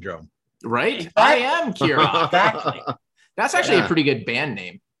Paradise Syndrome. Right? Exactly. I am Kirok. Exactly. That's actually a pretty good band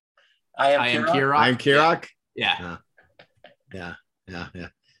name. I am Kirok. I am Kirok. Yeah. Yeah.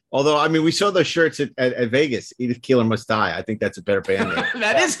 Although, I mean, we saw those shirts at Vegas. Edith Keeler Must Die. I think that's a better band name.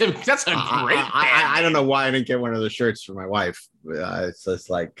 That's a great band. I don't know why I didn't get one of those shirts for my wife. It's just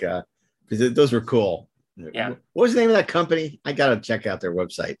like, because those were cool. Yeah. What was the name of that company? I got to check out their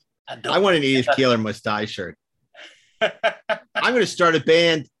website. I want an Edith Keeler Must Die shirt. I'm going to start a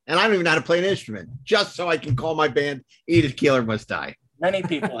band, and I don't even know how to play an instrument, just so I can call my band Edith Keeler Must Die. Many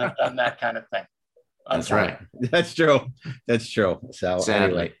people have done that kind of thing. That's right. That's true. So sadly.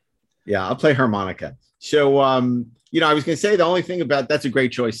 Anyway, yeah, I'll play harmonica. So, I was going to say the only thing about that's a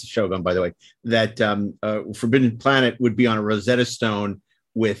great choice, Shogun, by the way, that Forbidden Planet would be on a Rosetta Stone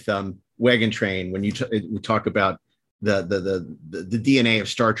with Wagon Train when you talk about the DNA of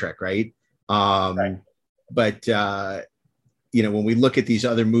Star Trek, right? Right. But when we look at these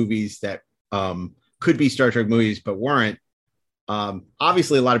other movies that could be Star Trek movies but weren't,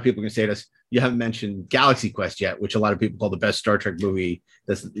 obviously a lot of people can say to us, you haven't mentioned Galaxy Quest yet, which a lot of people call the best Star Trek movie.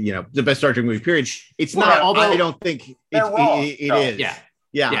 That's the best Star Trek movie. Period. It's not. Although I don't think it is.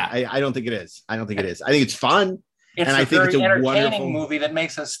 Yeah. I don't think it is. I think it's fun. I think it's a wonderful movie that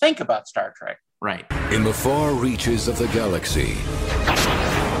makes us think about Star Trek. Right. In the far reaches of the galaxy,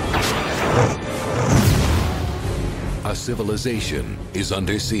 a civilization is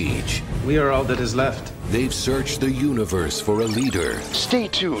under siege. We are all that is left. They've searched the universe for a leader. Stay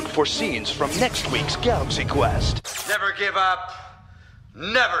tuned for scenes from next week's Galaxy Quest. Never give up,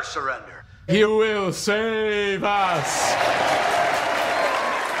 never surrender. He will save us.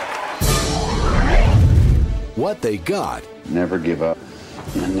 What they got. Never give up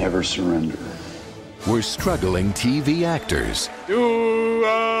and never surrender. Were struggling TV actors. You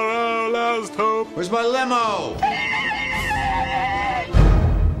are our last hope. Where's my limo?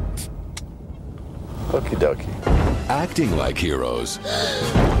 Okie dokie. Acting like heroes.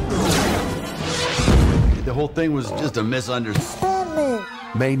 The whole thing was just a misunderstanding.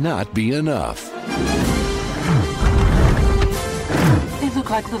 May not be enough. They look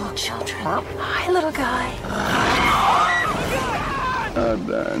like little children. Hi, little guy. I'm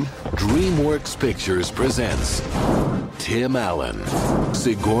done. DreamWorks Pictures presents Tim Allen,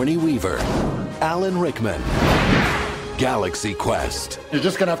 Sigourney Weaver, Alan Rickman, Galaxy Quest. You're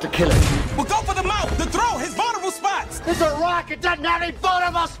just gonna have to kill it. We'll go for the mouth, the throat, his vulnerable spots. It's a rock. It doesn't have any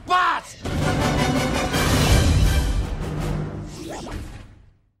vulnerable spots.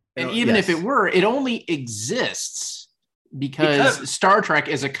 And even if it were, it only exists because Star Trek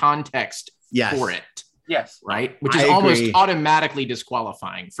is a context for it. Yes. Right. Which is almost automatically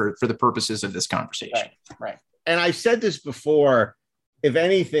disqualifying for the purposes of this conversation. Right. And I've said this before. If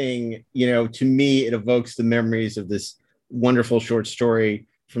anything, to me, it evokes the memories of this wonderful short story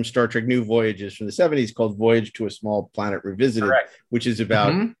from Star Trek New Voyages from the 70s called Voyage to a Small Planet Revisited, which is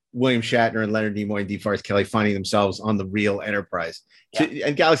about William Shatner and Leonard Nimoy and DeForest Kelley finding themselves on the real Enterprise. Yeah.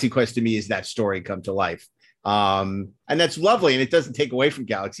 And Galaxy Quest to me is that story come to life. And that's lovely. And it doesn't take away from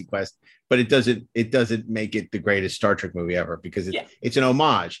Galaxy Quest, but it doesn't make it the greatest Star Trek movie ever because it's an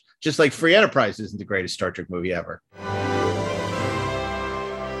homage, just like Free Enterprise isn't the greatest Star Trek movie ever.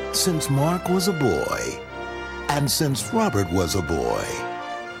 Since Mark was a boy, and since Robert was a boy,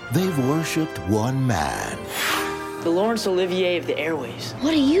 they've worshipped one man. The Laurence Olivier of the airways.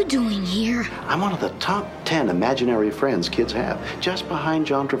 What are you doing here? I'm one of the top 10 imaginary friends kids have, just behind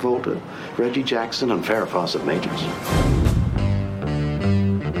John Travolta, Reggie Jackson, and Farrah Fawcett Majors.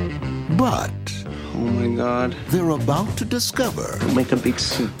 But... oh my God. They're about to discover... make a big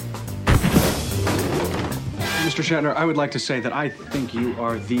scene. Mr. Shatner, I would like to say that I think you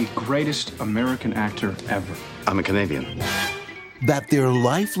are the greatest American actor ever. I'm a Canadian. That their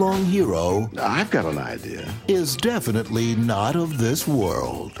lifelong hero... I've got an idea. ...is definitely not of this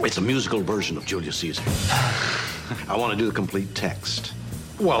world. It's a musical version of Julius Caesar. I want to do the complete text.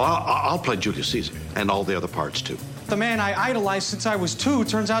 Well, I'll play Julius Caesar, and all the other parts, too. The man I idolized since I was 2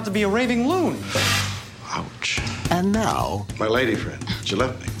 turns out to be a raving loon. Ouch. And now... my lady friend, she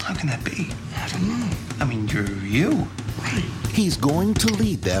left me. How can that be? I don't know. I mean, you're you. Right. He's going to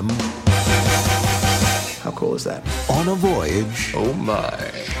lead them... how cool is that? on a voyage... oh,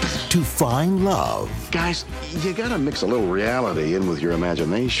 my. to find love. Guys, you gotta mix a little reality in with your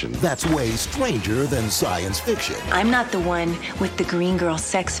imagination. That's way stranger than science fiction. I'm not the one with the green girl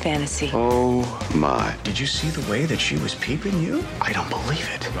sex fantasy. Oh my. Did you see the way that she was peeping you? I don't believe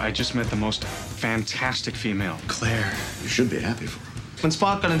it. I just met the most fantastic female, Claire. You should be happy for her. When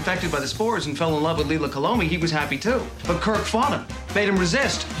Spock got infected by the spores and fell in love with Leela Kalomi, he was happy too. But Kirk fought him, made him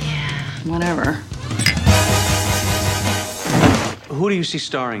resist. Yeah, whatever. Who do you see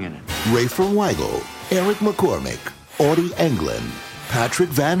starring in it? Rafer Weigel, Eric McCormick, Audie Englund, Patrick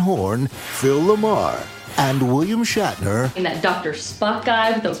Van Horn, Phil Lamar, and William Shatner And that Dr. Spock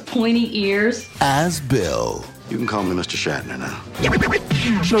guy with those pointy ears. as Bill. You can call me Mr. Shatner now.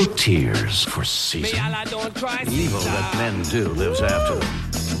 No tears for Caesar. The evil that men do lives after them.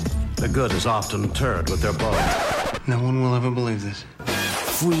 The good is often interred with their bones. No one will ever believe this.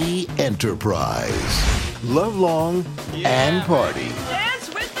 Free Enterprise. Love long and party.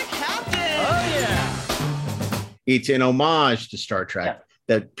 Dance with the captain. Oh, yeah. It's an homage to Star Trek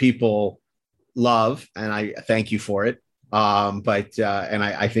that people love, and I thank you for it.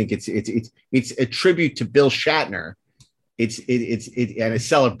 I think it's a tribute to Bill Shatner. It's and a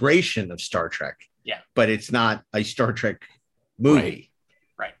celebration of Star Trek. Yeah, but it's not a Star Trek movie.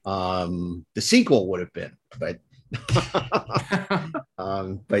 Right. The sequel would have been, but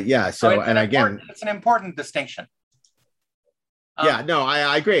but yeah. So and again, it's an important distinction. Yeah, no,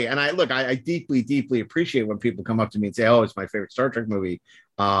 I agree, and I deeply, deeply appreciate when people come up to me and say, "Oh, it's my favorite Star Trek movie."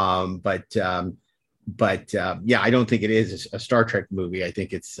 But yeah, I don't think it is a Star Trek movie. I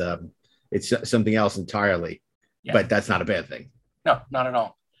think it's something else entirely. Yeah. But that's not a bad thing. No, not at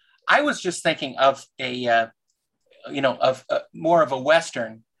all. I was just thinking of more of a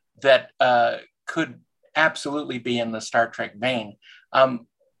Western that could absolutely be in the Star Trek vein.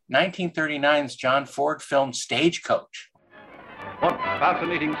 1939's John Ford film Stagecoach. What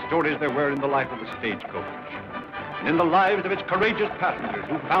fascinating stories there were in the life of the stagecoach, and in the lives of its courageous passengers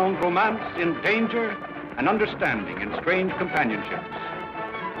who found romance in danger and understanding in strange companionships.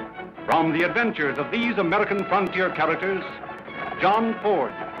 From the adventures of these American frontier characters, John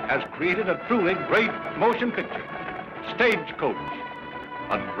Ford has created a truly great motion picture, Stagecoach,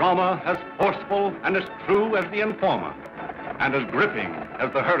 a drama as forceful and as true as The Informer, and as gripping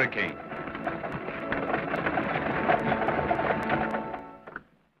as The Hurricane.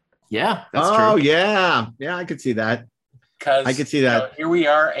 Yeah, that's true. true. Yeah, I could see that. Because I could see that. Here we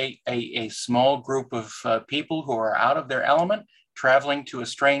are, a small group of people who are out of their element, traveling to a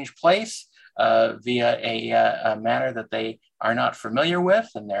strange place via a manner that they are not familiar with,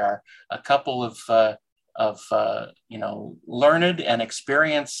 and there are a couple of learned and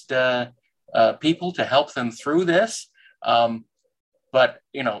experienced people to help them through this. But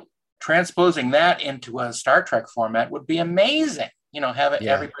transposing that into a Star Trek format would be amazing. Have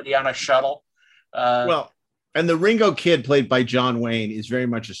everybody on a shuttle. And the Ringo Kid, played by John Wayne, is very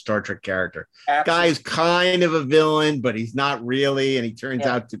much a Star Trek character. Absolutely. Guy's kind of a villain, but he's not really, and he turns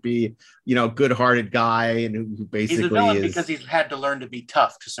out to be, good-hearted guy, and who basically he's a villain is because he's had to learn to be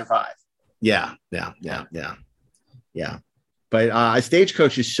tough to survive. Yeah. But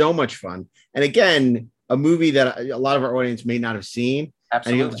Stagecoach is so much fun, and again, a movie that a lot of our audience may not have seen.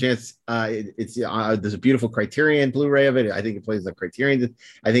 Absolutely. And you have a chance. There's a beautiful Criterion Blu-ray of it. I think it plays the Criterion.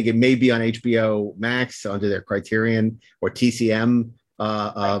 I think it may be on HBO Max under their Criterion or TCM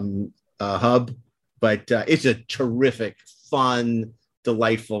hub. But it's a terrific, fun,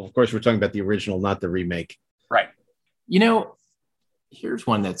 delightful. Of course, we're talking about the original, not the remake. Right. Here's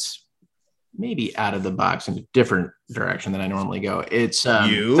one that's maybe out of the box in a different direction than I normally go. It's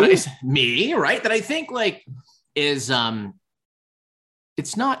me, right? That I think is.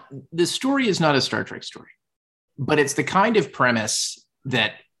 It's not, the story is not a Star Trek story, but it's the kind of premise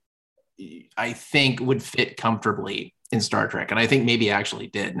that I think would fit comfortably in Star Trek. And I think maybe actually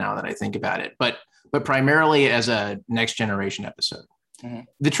did, now that I think about it, but primarily as a Next Generation episode. Mm-hmm.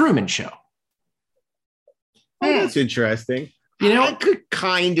 The Truman Show. Oh, that's interesting. I could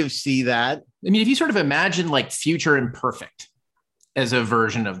kind of see that. I mean, if you sort of imagine Future Imperfect as a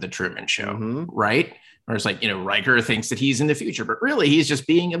version of the Truman Show, right? Or it's Riker thinks that he's in the future, but really he's just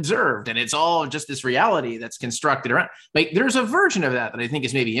being observed, and it's all just this reality that's constructed around. There's a version of that I think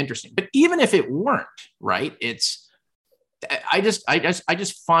is maybe interesting. But even if it weren't, right? I just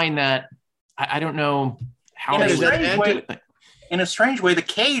find that I don't know how in a strange way, The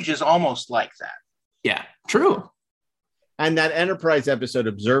Cage is almost like that. Yeah, true. And that Enterprise episode,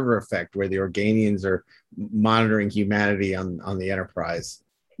 Observer Effect, where the Organians are monitoring humanity on the Enterprise.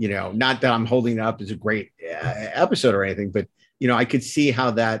 Not that I'm holding it up as a great episode or anything, but, I could see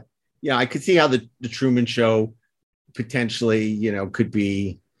how I could see how the Truman Show potentially, could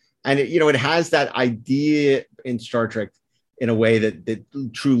be, and it has that idea in Star Trek in a way that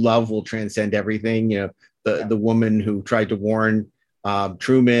true love will transcend everything. The woman who tried to warn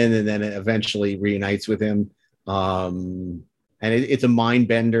Truman and then eventually reunites with him. And it's a mind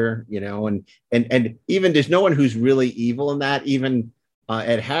bender, and even there's no one who's really evil in that. Even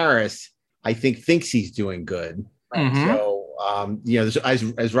Ed Harris, I think, thinks he's doing good. Mm-hmm. So,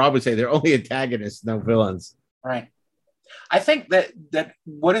 as Rob would say, they're only antagonists, no villains. Right. I think that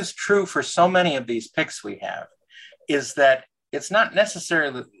what is true for so many of these picks we have is that it's not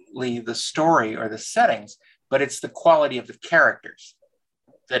necessarily the story or the settings, but it's the quality of the characters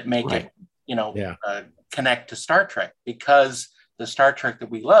that make it, connect to Star Trek, because the Star Trek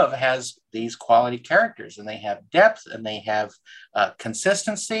that we love has these quality characters, and they have depth, and they have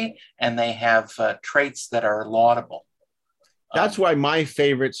consistency, and they have traits that are laudable. That's why my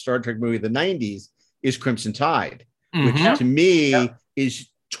favorite Star Trek movie of the 90s is Crimson Tide, which to me is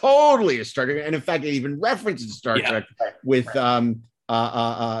totally a Star Trek. And in fact, it even references Star Trek with them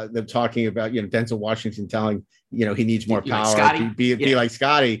talking about, Denzel Washington telling, he needs more power to be like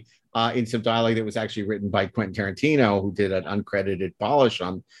Scotty, in some dialogue that was actually written by Quentin Tarantino, who did an uncredited polish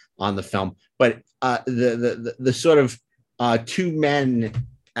on the film. But the sort of two men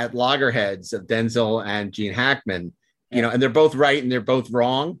at loggerheads of Denzel and Gene Hackman, and they're both right and they're both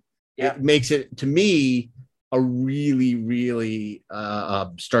wrong. It makes it, to me, a really, really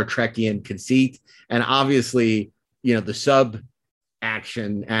Star Trekian conceit. And obviously, the sub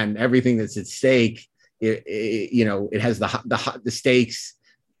action and everything that's at stake, it has the stakes,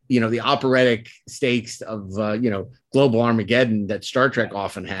 the operatic stakes of, global Armageddon that Star Trek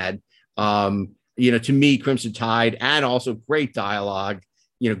often had. To me, Crimson Tide, and also great dialogue,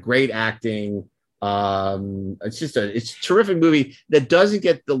 great acting. It's a terrific movie that doesn't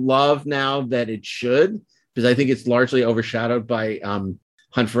get the love now that it should, because I think it's largely overshadowed by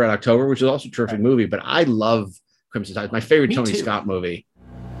Hunt for Red October, which is also a terrific movie. But I love Crimson Tide. It's my favorite Tony Scott movie.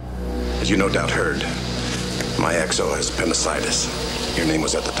 As you no doubt heard, my XO has appendicitis. Your name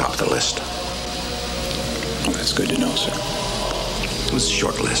was at the top of the list. Well, that's good to know, sir. It was a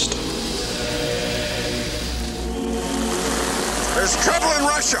short list. There's trouble in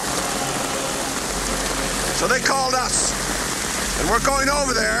Russia. So they called us. And we're going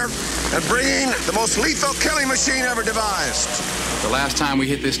over there and bringing the most lethal killing machine ever devised. The last time we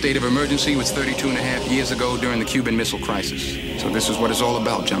hit this state of emergency was 32 and a half years ago during the Cuban Missile Crisis. So this is what it's all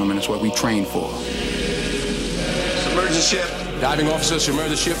about, gentlemen. It's what we train for. Submerge the ship. Diving officer, submerge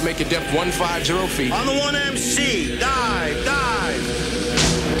the ship. Make your depth 150 feet. On the 1MC. Dive.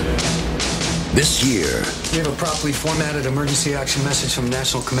 This year, we have a properly formatted emergency action message from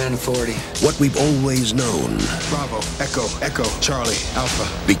National Command Authority. What we've always known. Bravo, Echo, Charlie, Alpha.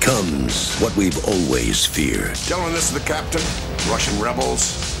 Becomes what we've always feared. Gentlemen, this is the captain. Russian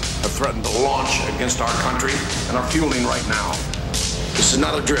rebels have threatened to launch against our country and are fueling right now. This is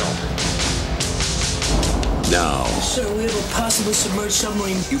not a drill. Now. Sir, we have a possibly submerged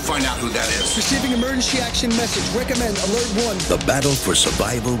submarine. You find out who that is. Receiving emergency action message. Recommend alert 1. The battle for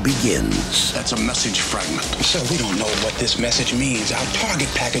survival begins. That's a message fragment. Sir, we don't know what this message means. Our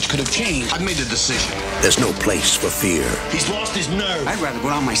target package could have changed. I've made a decision. There's no place for fear. He's lost his nerve. I'd rather go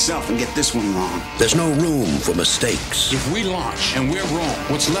out myself and get this one wrong. There's no room for mistakes. If we launch and we're wrong,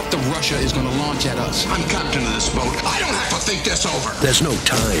 what's left of Russia is going to launch at us. I'm captain of this boat. I don't have to think this over. There's no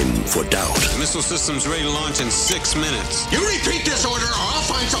time for doubt. The missile system's ready to launch in 6 minutes. You repeat this order or I'll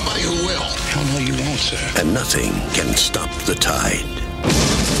find somebody who will. Hell no, you won't, sir. And nothing can stop the tide.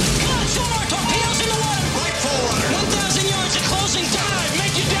 Come on, show our torpedoes in the water. Right forward. 1,000 yards of closing dive. Make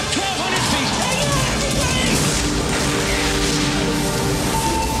your depth 1,200 feet. Hey, everybody!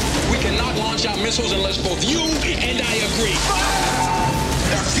 We cannot launch our missiles unless both you and I agree.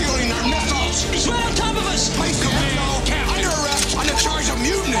 They're fueling their missiles. He's right on top of us. Place commando. Under arrest. Under charge of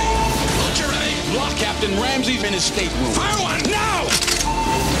mutiny. Launcher ready. Lock Captain Ramsey in his stateroom. Fire one now!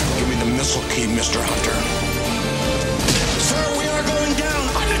 Give me the missile key, Mr. Hunter. Sir, we are going down.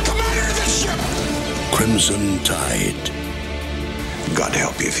 I'm the commander of this ship. Crimson Tide. God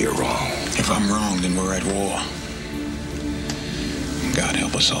help you if you're wrong. If I'm wrong, then we're at war. God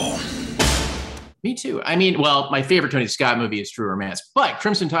help us all. Me too. I mean, well, my favorite Tony Scott movie is True Romance, but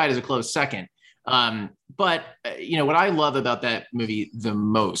Crimson Tide is a close second. But what I love about that movie the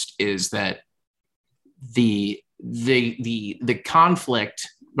most is that the conflict,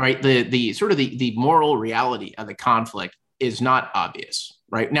 right? The sort of the moral reality of the conflict is not obvious,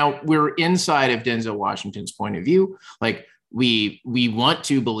 right? Now we're inside of Denzel Washington's point of view. Like we want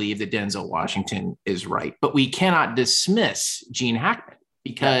to believe that Denzel Washington is right, but we cannot dismiss Gene Hackman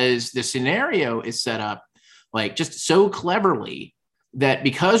because the scenario is set up like just so cleverly that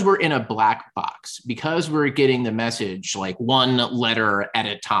because we're in a black box, because we're getting the message like one letter at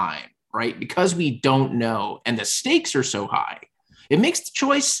a time, right? Because we don't know and the stakes are so high, it makes the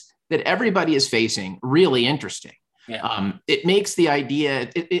choice that everybody is facing really interesting. Yeah. It makes the idea,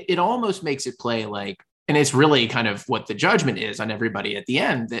 it almost makes it play like, and it's really kind of what the judgment is on everybody at the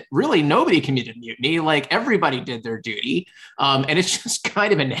end, that really nobody committed mutiny, like everybody did their duty. And it's just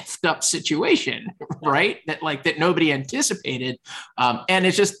kind of an effed up situation, right? That nobody anticipated. And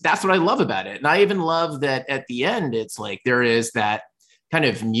it's just, that's what I love about it. And I even love that at the end, it's like, there is that kind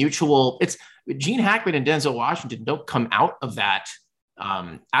of mutual, it's Gene Hackman and Denzel Washington don't come out of that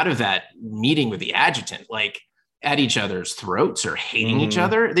meeting with the adjutant, like at each other's throats or hating each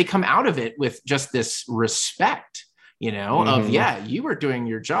other. They come out of it with just this respect, you know, of, yeah, you were doing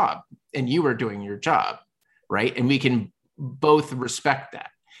your job and you were doing your job. Right. And we can both respect that.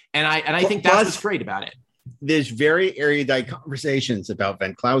 And I think that's what's great about it. There's very erudite conversations about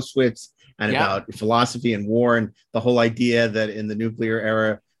Von Clausewitz and about philosophy and war, and the whole idea that in the nuclear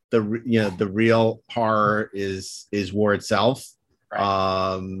era, the real horror is war itself.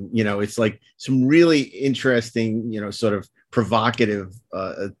 Right. You know, it's like some really interesting, you know, sort of provocative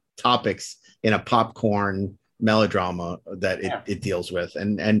topics in a popcorn melodrama that it deals with.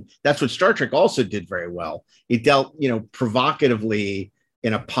 And that's what Star Trek also did very well. It dealt, you know, provocatively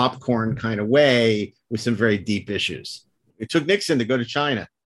in a popcorn kind of way with some very deep issues. It took Nixon to go to China.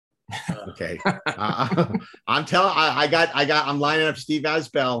 Okay. I'm lining up Steve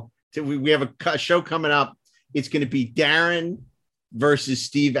Asbell. We have a show coming up. It's going to be Darren versus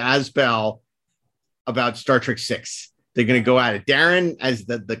Steve Asbell about Star Trek 6. They're going to go at it. Darren as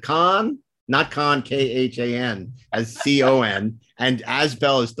the Khan, not Khan, Khan, as CON, and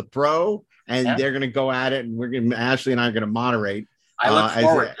Asbell is the pro, and they're going to go at it, and Ashley and I are going to moderate. I look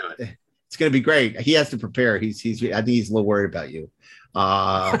forward to it. It's going to be great. He has to prepare. I think he's a little worried about you.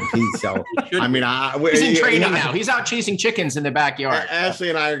 He's in training now. He's out chasing chickens in the backyard. Ashley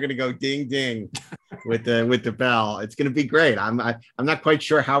and I are going to go ding ding with the bell. It's going to be great. I'm not quite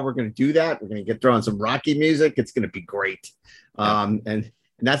sure how we're going to do that. We're going to throw on some Rocky music. It's going to be great. And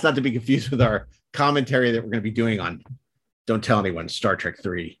that's not to be confused with our commentary that we're going to be doing on Don't Tell Anyone, Star Trek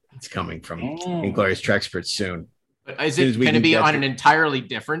 3. It's coming from Inglorious Treksperts soon. But is it going to be on an entirely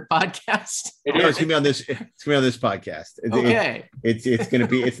different podcast? It's going to be on this. It's going to be on this podcast. Okay. It's going to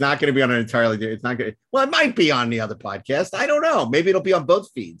be. It's not going to be on an entirely. It's not going to. Well, it might be on the other podcast. I don't know. Maybe it'll be on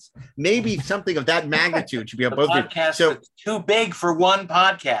both feeds. Maybe something of that magnitude should be on both feeds. So it's too big for one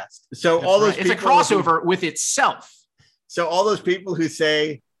podcast. So all those it's a crossover with itself. So all those people who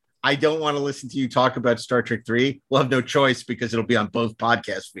say, I don't want to listen to you talk about Star Trek 3, will have no choice because it'll be on both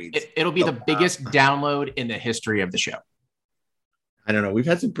podcast feeds. It'll be the biggest download in the history of the show. I don't know. We've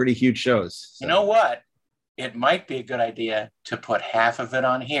had some pretty huge shows. So. You know what? It might be a good idea to put half of it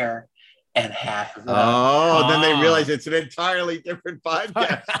on here and half of it on. Then they realize it's an entirely different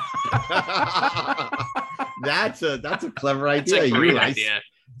podcast. That's a clever idea. That's a great idea.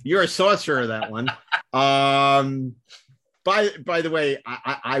 You're a sorcerer, that one. By the way,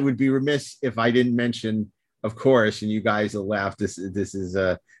 I would be remiss if I didn't mention, of course, and you guys will laugh. This is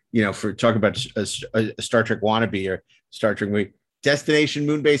for talking about a Star Trek wannabe or Star Trek movie, Destination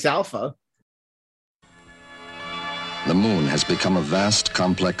Moonbase Alpha. The moon has become a vast,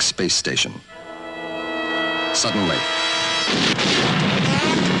 complex space station. Suddenly,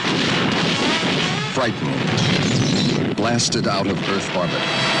 frightened, blasted out of Earth orbit,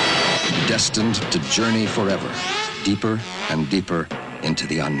 destined to journey forever, deeper and deeper into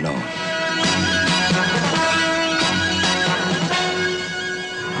the unknown.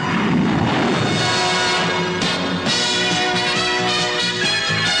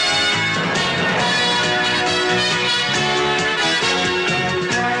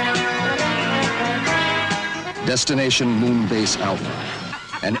 Destination Moonbase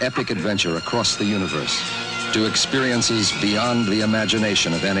Alpha, an epic adventure across the universe to experiences beyond the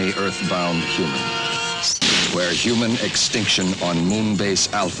imagination of any earthbound human, where human extinction on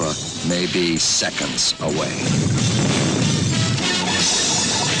Moonbase Alpha may be seconds away.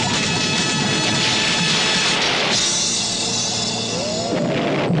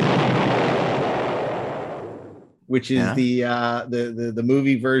 Which is the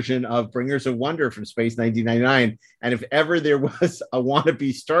movie version of Bringers of Wonder from Space 1999. And if ever there was a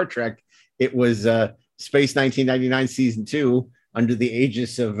wannabe Star Trek, it was Space 1999 season 2 under the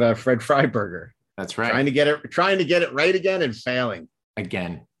aegis of Fred Freiberger. That's right. Trying to get it right again and failing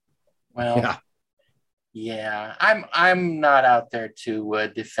again. Well, yeah. I'm not out there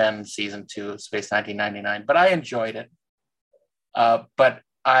to defend season 2 of Space 1999, but I enjoyed it. But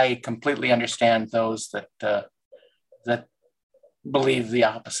I completely understand those that believe the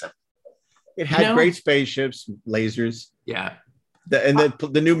opposite. It had great spaceships, lasers. Yeah.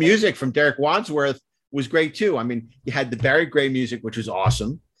 The new music from Derek Wadsworth was great too. I mean, you had the Barry Gray music, which was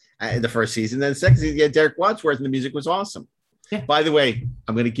awesome in the first season. Then the second season, you had Derek Wadsworth, and the music was awesome. Yeah. By the way,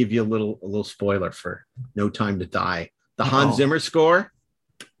 I'm going to give you a little spoiler for No Time to Die. The Hans Zimmer score,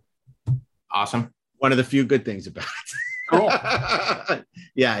 awesome. One of the few good things about it. Cool.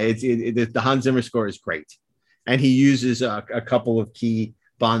 Yeah, the Hans Zimmer score is great, and he uses a couple of key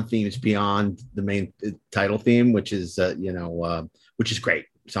Bond themes beyond the main title theme, which is which is great.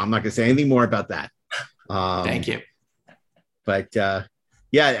 So I'm not going to say anything more about that. Thank you. But a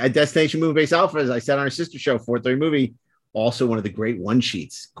Destination Moonbase Alpha, as I said on our sister show, 4:30 movie, also one of the great one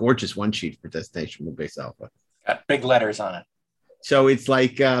sheets, gorgeous one sheet for Destination Moonbase Alpha. Got big letters on it. So it's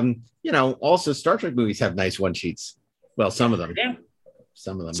like also Star Trek movies have nice one sheets. Well, some of them. Yeah.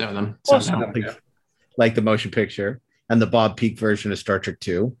 Some of them. Most of them do. Like the motion picture and the Bob Peak version of Star Trek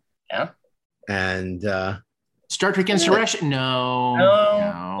 2. Yeah. And Star Trek Insurrection?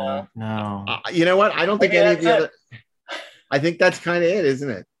 No. You know what? I don't think any of the other. I think that's kind of it, isn't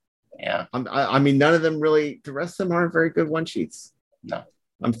it? Yeah. I mean, none of them really. The rest of them aren't very good one sheets. No.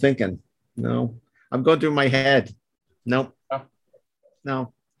 I'm thinking. No. I'm going through my head. Nope. Oh.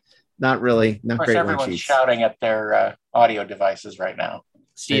 No. Not really. Not great one everyone's sheets. shouting at their audio devices right now.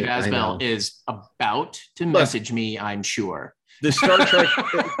 Steve Asbell is about to message me, I'm sure. The Star Trek,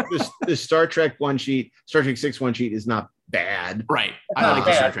 the Star Trek one sheet, Star Trek 6 one sheet is not bad. Right. I like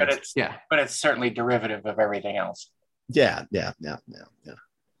the Star Trek. But it's certainly derivative of everything else. Yeah.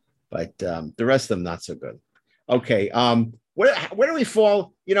 But the rest of them not so good. Okay. Where do we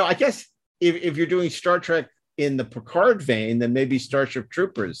fall? I guess if you're doing Star Trek in the Picard vein, then maybe Starship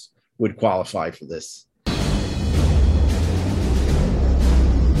Troopers would qualify for this.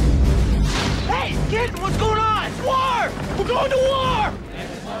 Hey, kid, what's going on? It's war! We're going to war!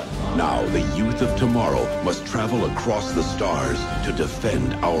 Now the youth of tomorrow must travel across the stars to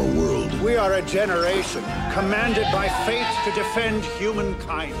defend our world. We are a generation commanded by fate to defend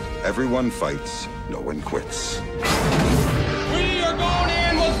humankind. Everyone fights, no one quits. We are going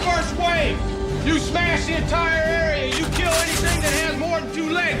in with first wave. You smash the entire area. You kill anything that has more than 2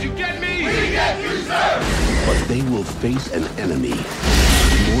 legs. You get me? We get you, sir! But they will face an enemy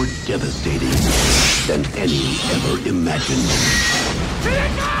more devastating than any ever imagined. Here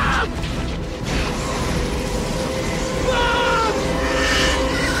they come!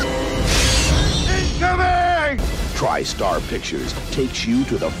 Incoming! TriStar Pictures takes you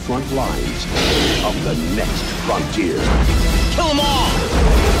to the front lines of the next frontier. Kill them all!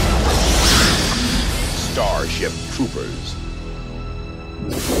 Starship Troopers.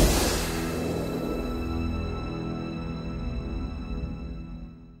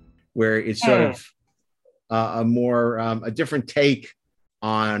 Where it's sort of a more a different take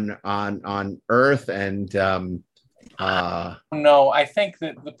on Earth and no, I think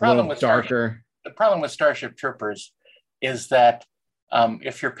that the problem with Starship Troopers is that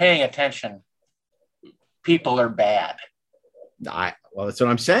if you're paying attention, people are bad. Well, that's what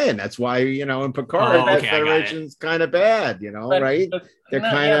I'm saying. That's why, in Picard, that Federation's kind of bad, right? They're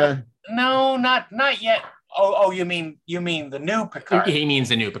kind of not yet. Oh, you mean the new Picard? He means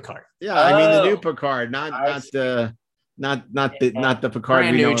the new Picard. Yeah, I mean the new Picard, not the Picard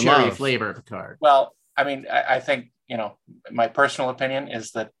brand we know new and cherry love. flavor Picard. Well, I mean, I think my personal opinion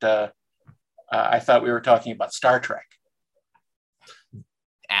is that I thought we were talking about Star Trek.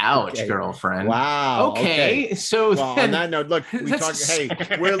 Ouch, Okay. girlfriend. Wow. Okay, so well, then, on that note, look, we talk. that's Hey,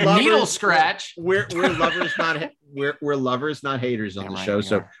 we're lovers. needle scratch. We're lovers, not we're lovers, not haters on the right, show. we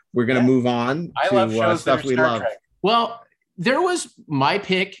So are. we're gonna move on I love to shows that stuff are we Star love. Trek. Well, there was my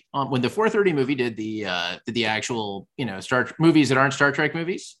pick when the 4:30 movie did the actual movies that aren't Star Trek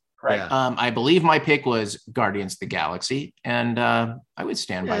movies. Right. Yeah. I believe my pick was Guardians of the Galaxy, and I would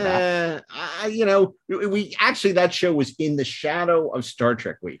stand by that. We actually, that show was in the shadow of Star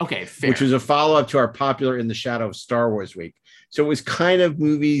Trek Week. Okay, fair. Which was a follow-up to our popular In the Shadow of Star Wars Week. So it was kind of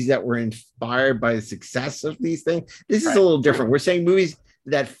movies that were inspired by the success of these things. This is a little different. We're saying movies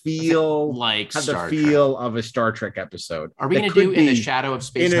that feel like have Star the feel of a Star Trek episode. Are we That going to could do In the be- Shadow of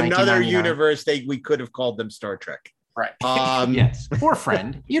Space in another 1999? universe? We could have called them Star Trek. Right. Yes. Or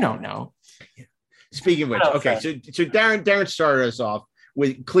friend. You don't know. Speaking of which, Hello, okay, friend. so Darren started us off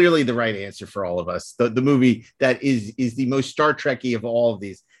with clearly the right answer for all of us. The movie that is the most Star Trek-y of all of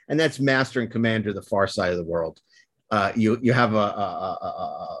these, and that's Master and Commander: The Far Side of the World. You have a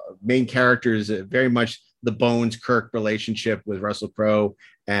main characters, very much the Bones Kirk relationship with Russell Crowe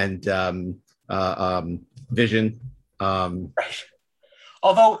and Vision. Right.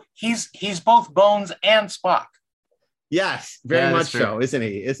 Although he's both Bones and Spock. Yes, very much so, isn't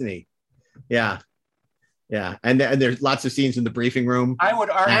he? Isn't he? Yeah. Yeah. And there's lots of scenes in the briefing room. I would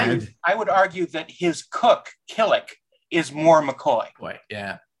argue that his cook, Killick, is more McCoy. Boy,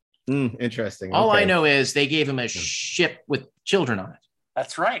 yeah. Interesting. All I know is they gave him a ship with children on it.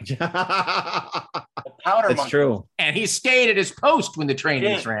 That's right. The powder That's monkey. true. And he stayed at his post when the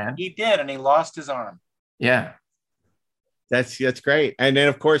trainings ran. He did, and he lost his arm. Yeah. That's great. And then,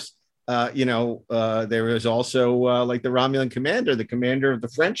 of course, there was also like the Romulan commander, the commander of the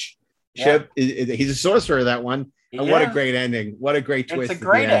French ship. He's a sorcerer, that one. And what a great ending. What a great twist. It's a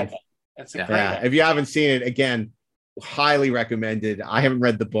great ending. It's a great ending. If you haven't seen it, again, highly recommended. I haven't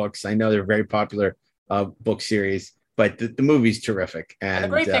read the books. I know they're a very popular book series, but the movie's terrific. And the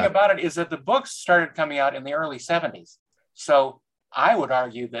great thing about it is that the books started coming out in the early 70s. So I would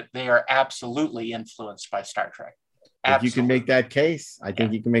argue that they are absolutely influenced by Star Trek. If you can make that case, I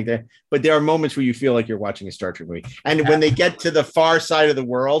think you can make that. But there are moments where you feel like you're watching a Star Trek movie. And when they get to the far side of the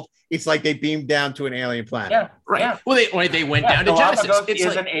world, it's like they beamed down to an alien planet. Yeah, right. Yeah. Well, they went down to Genesis. It's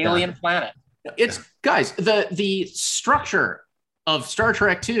like an alien planet. It's guys, the structure of Star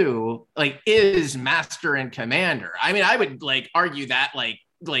Trek 2 is Master and Commander. I mean, I would argue that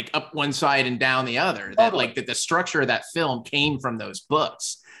like up one side and down the other. That that the structure of that film came from those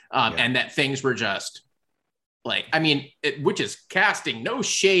books, and that things were just which is casting no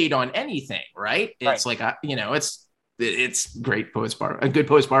shade on anything, right? It's it's great poets borrow, a good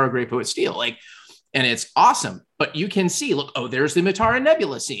poets borrow, great poets steal, and it's awesome. But you can see, look, there's the Matara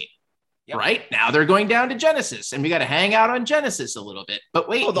Nebula scene. Yep. Right now they're going down to Genesis, and we got to hang out on Genesis a little bit. But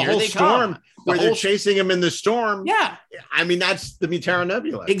wait, the here whole they storm come. where they're chasing him in the storm. Yeah, I mean that's the Matara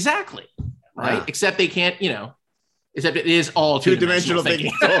Nebula. Exactly. Right. Yeah. Except they can't, except it is all two-dimensional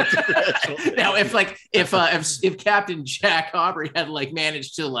thinking. Now, if Captain Jack Aubrey had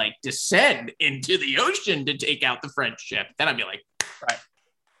managed to descend into the ocean to take out the French ship, then I'd be like,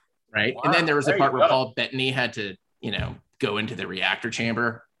 right. Wow, and then there was a part where Paul Bettany had to, go into the reactor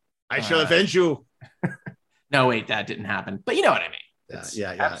chamber. I shall avenge you. No, wait, that didn't happen. But you know what I mean.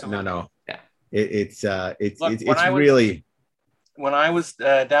 Yeah. Absolutely. No. Yeah. It's really. When I was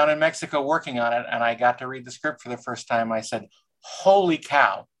down in Mexico working on it, and I got to read the script for the first time, I said, "Holy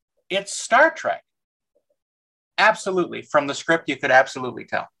cow, it's Star Trek!" Absolutely, from the script, you could absolutely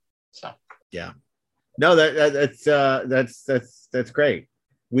tell. So yeah, no, that's great.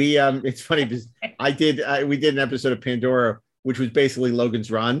 We it's funny because we did an episode of Pandora, which was basically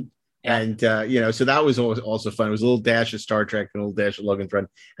Logan's Run. Yeah. And, so that was also fun. It was a little dash of Star Trek and a little dash of Logan's Run.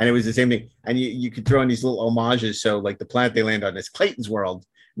 And it was the same thing. And you could throw in these little homages. So the planet they land on is Clayton's World,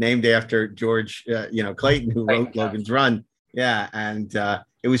 named after George, Clayton, who wrote Logan's Run. Yeah. And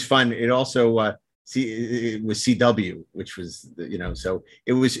it was fun. It also, it was CW, which was, so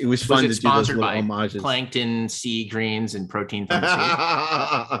it was fun to do those little homages. Plankton, sea greens, and protein from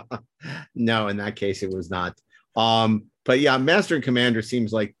the sea. No, in that case, it was not. But yeah, Master and Commander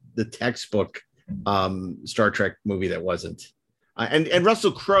seems like the textbook Star Trek movie that wasn't. And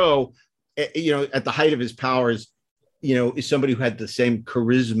Russell Crowe, at the height of his powers, is somebody who had the same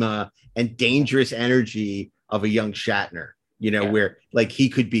charisma and dangerous energy of a young Shatner, where he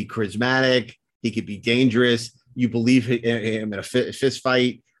could be charismatic, he could be dangerous. You believe him in a fist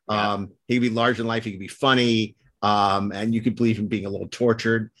fight. He could be large in life. He could be funny. And you could believe him being a little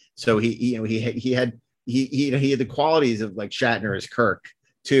tortured. So he had the qualities of Shatner as Kirk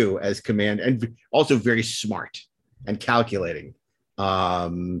too, as command, and also very smart and calculating,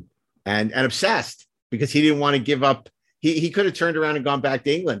 and obsessed, because he didn't want to give up. He could have turned around and gone back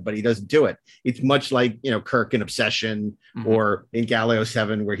to England, but he doesn't do it. It's much like Kirk in Obsession, or in Galileo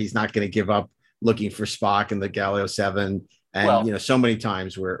 7, where he's not going to give up looking for Spock in the Galileo 7, and so many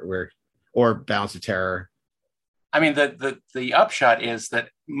times or Balance of Terror. I mean, the upshot is that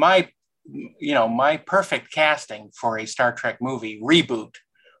my perfect casting for a Star Trek movie reboot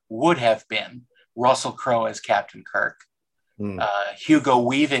would have been Russell Crowe as Captain Kirk, Hugo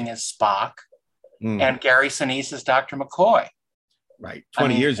Weaving as Spock, and Gary Sinise as Dr. McCoy. Right,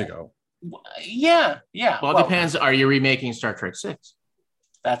 20 years ago. Yeah. Well, it depends. Are you remaking Star Trek 6?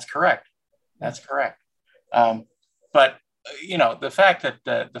 That's correct. But the fact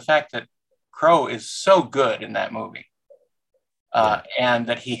that Crowe is so good in that movie, and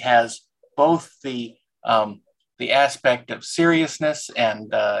that he has both the aspect of seriousness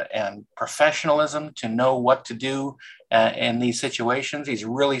and professionalism to know what to do in these situations. He's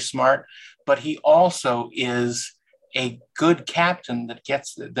really smart, but he also is a good captain that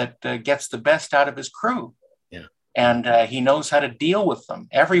gets the best out of his crew. Yeah, and he knows how to deal with them,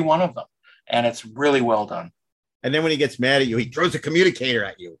 every one of them, and it's really well done. And then when he gets mad at you, he throws a communicator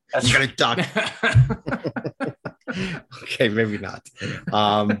at you. That's going to duck. Okay, maybe not.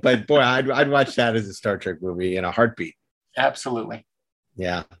 But boy, I'd watch that as a Star Trek movie in a heartbeat. Absolutely.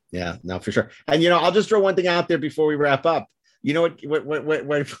 Yeah, no, for sure. And I'll just throw one thing out there before we wrap up. You know what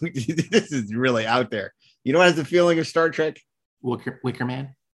this is really out there. You know what has the feeling of Star Trek? Wicker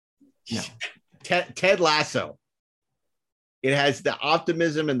Man? No. Ted Lasso. It has the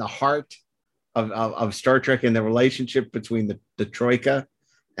optimism and the heart of Star Trek and the relationship between the Troika.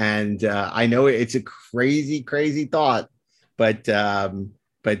 And I know it's a crazy, crazy thought, but to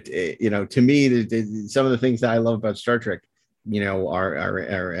me, some of the things that I love about Star Trek,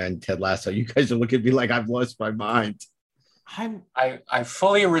 are and Ted Lasso. You guys are looking at me like I've lost my mind. I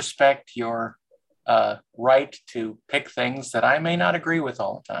fully respect your right to pick things that I may not agree with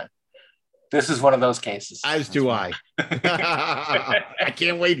all the time. This is one of those cases. As do I. I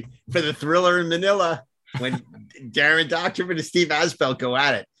can't wait for the thriller in Manila when Darren Dochterman and Steve Asbell go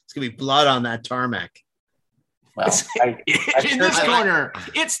at it. It's going to be blood on that tarmac. Well, in this corner,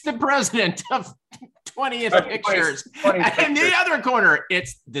 it's the president of 20th Pictures. And in the other corner,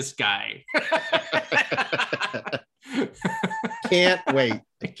 it's this guy. Can't wait.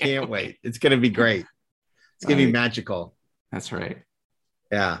 I can't wait. It's going to be great. It's going to be magical. That's right.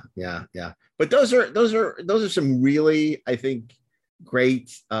 Yeah. But those are some really, I think,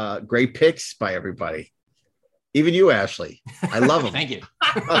 great picks by everybody. Even you, Ashley. I love them. Thank you.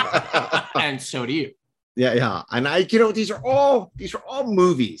 And so do you. Yeah. And these are all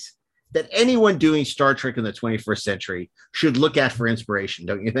movies that anyone doing Star Trek in the 21st century should look at for inspiration,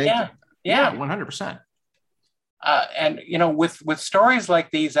 don't you think? Yeah, 100%. And with stories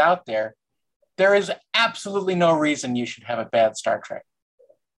like these out there is absolutely no reason you should have a bad Star Trek.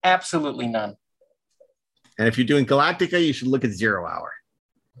 Absolutely none. And if you're doing Galactica, you should look at 0 Hour.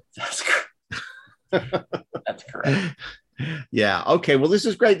 That's correct. Yeah. Okay. Well, this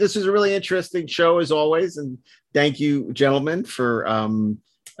is great. This is a really interesting show as always, and thank you, gentlemen, for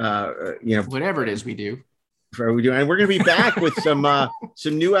whatever it is we do. And we're going to be back with some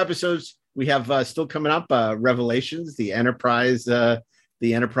new episodes. We have still coming up Revelations, the Enterprise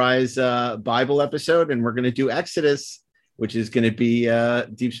Bible episode, and we're going to do Exodus, which is going to be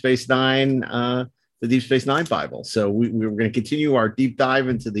Deep Space Nine, the Deep Space Nine Bible. So we're going to continue our deep dive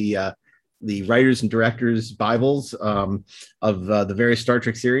into the writers and directors Bibles of the various Star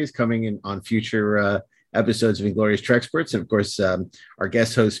Trek series coming in on future episodes of Inglorious Treksperts. And of course, our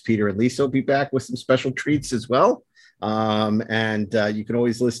guest hosts, Peter and Lisa, will be back with some special treats as well. And you can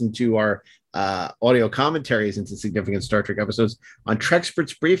always listen to our audio commentaries into significant Star Trek episodes on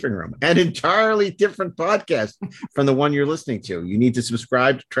Treksperts Briefing Room, an entirely different podcast from the one you're listening to. You need to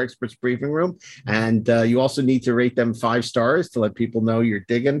subscribe to Treksperts Briefing Room, and you also need to rate them 5 stars to let people know you're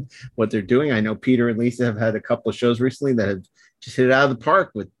digging what they're doing. I know Peter and Lisa have had a couple of shows recently that have just hit it out of the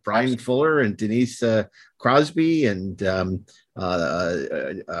park with Brian Fuller and Denise Crosby and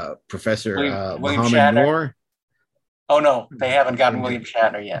Professor Muhammad Noor. Oh, no, they haven't gotten William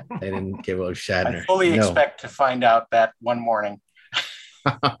Shatner yet. They didn't get William Shatner. I fully expect to find out that one morning.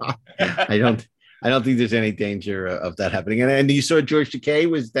 I don't think there's any danger of that happening. And you saw George Takei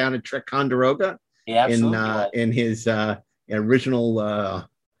was down at Trek Conderoga in his original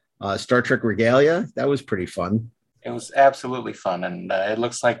Star Trek regalia. That was pretty fun. It was absolutely fun. And it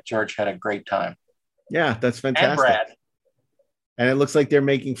looks like George had a great time. Yeah, that's fantastic. And Brad. And it looks like they're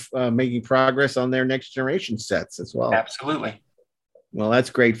making progress on their next generation sets as well. Absolutely. Well, that's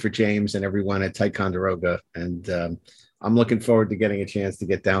great for James and everyone at Ticonderoga. And I'm looking forward to getting a chance to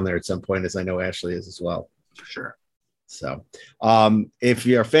get down there at some point, as I know Ashley is as well. For sure. So if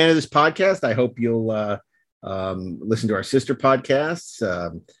you're a fan of this podcast, I hope you'll listen to our sister podcasts,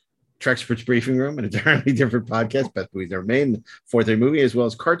 Treksperts Briefing Room, an entirely different podcast, Best Movies Never Made, and Fourth Day Movie, as well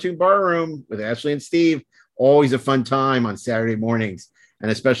as Cartoon Bar Room with Ashley and Steve. Always a fun time on Saturday mornings. And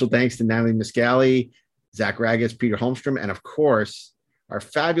a special thanks to Natalie Miscali, Zach Ragas, Peter Holmstrom, and of course, our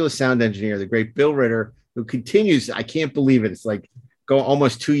fabulous sound engineer, the great Bill Ritter, who continues. I can't believe it. It's like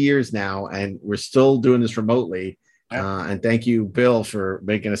almost 2 years now, and we're still doing this remotely. And thank you, Bill, for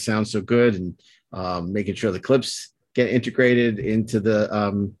making us sound so good and making sure the clips get integrated into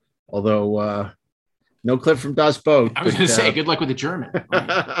the, although no clip from Das Boot. I was going to say, good luck with the German.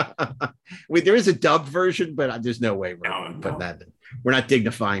 Wait, there is a dubbed version, but there's no way we're putting that in. We're not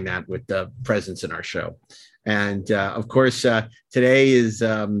dignifying that with the presence in our show. And of course, today is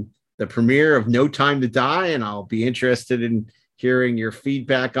the premiere of No Time to Die, and I'll be interested in hearing your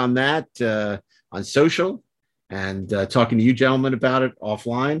feedback on that on social and talking to you gentlemen about it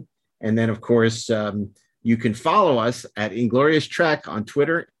offline. And then, of course, you can follow us at Inglorious Trek on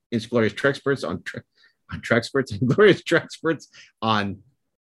Twitter, Inglorious Treksperts on Treksperts, Inglorious Treksperts on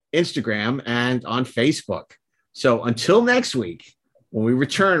Instagram and on Facebook. So until next week, when we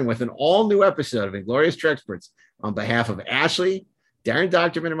return with an all-new episode of Inglorious Trexperts, on behalf of Ashley, Darren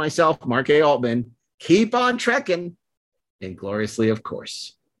Doctorman, and myself, Mark A. Altman, keep on trekking, ingloriously, of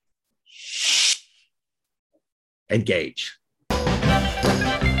course. Engage.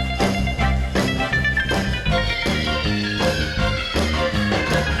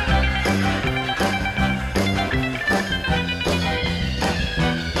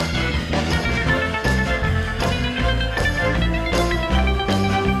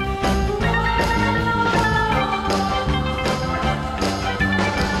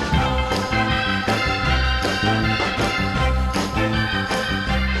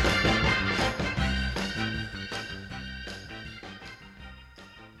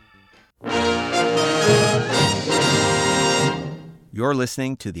 You're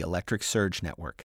listening to the Electric Surge Network.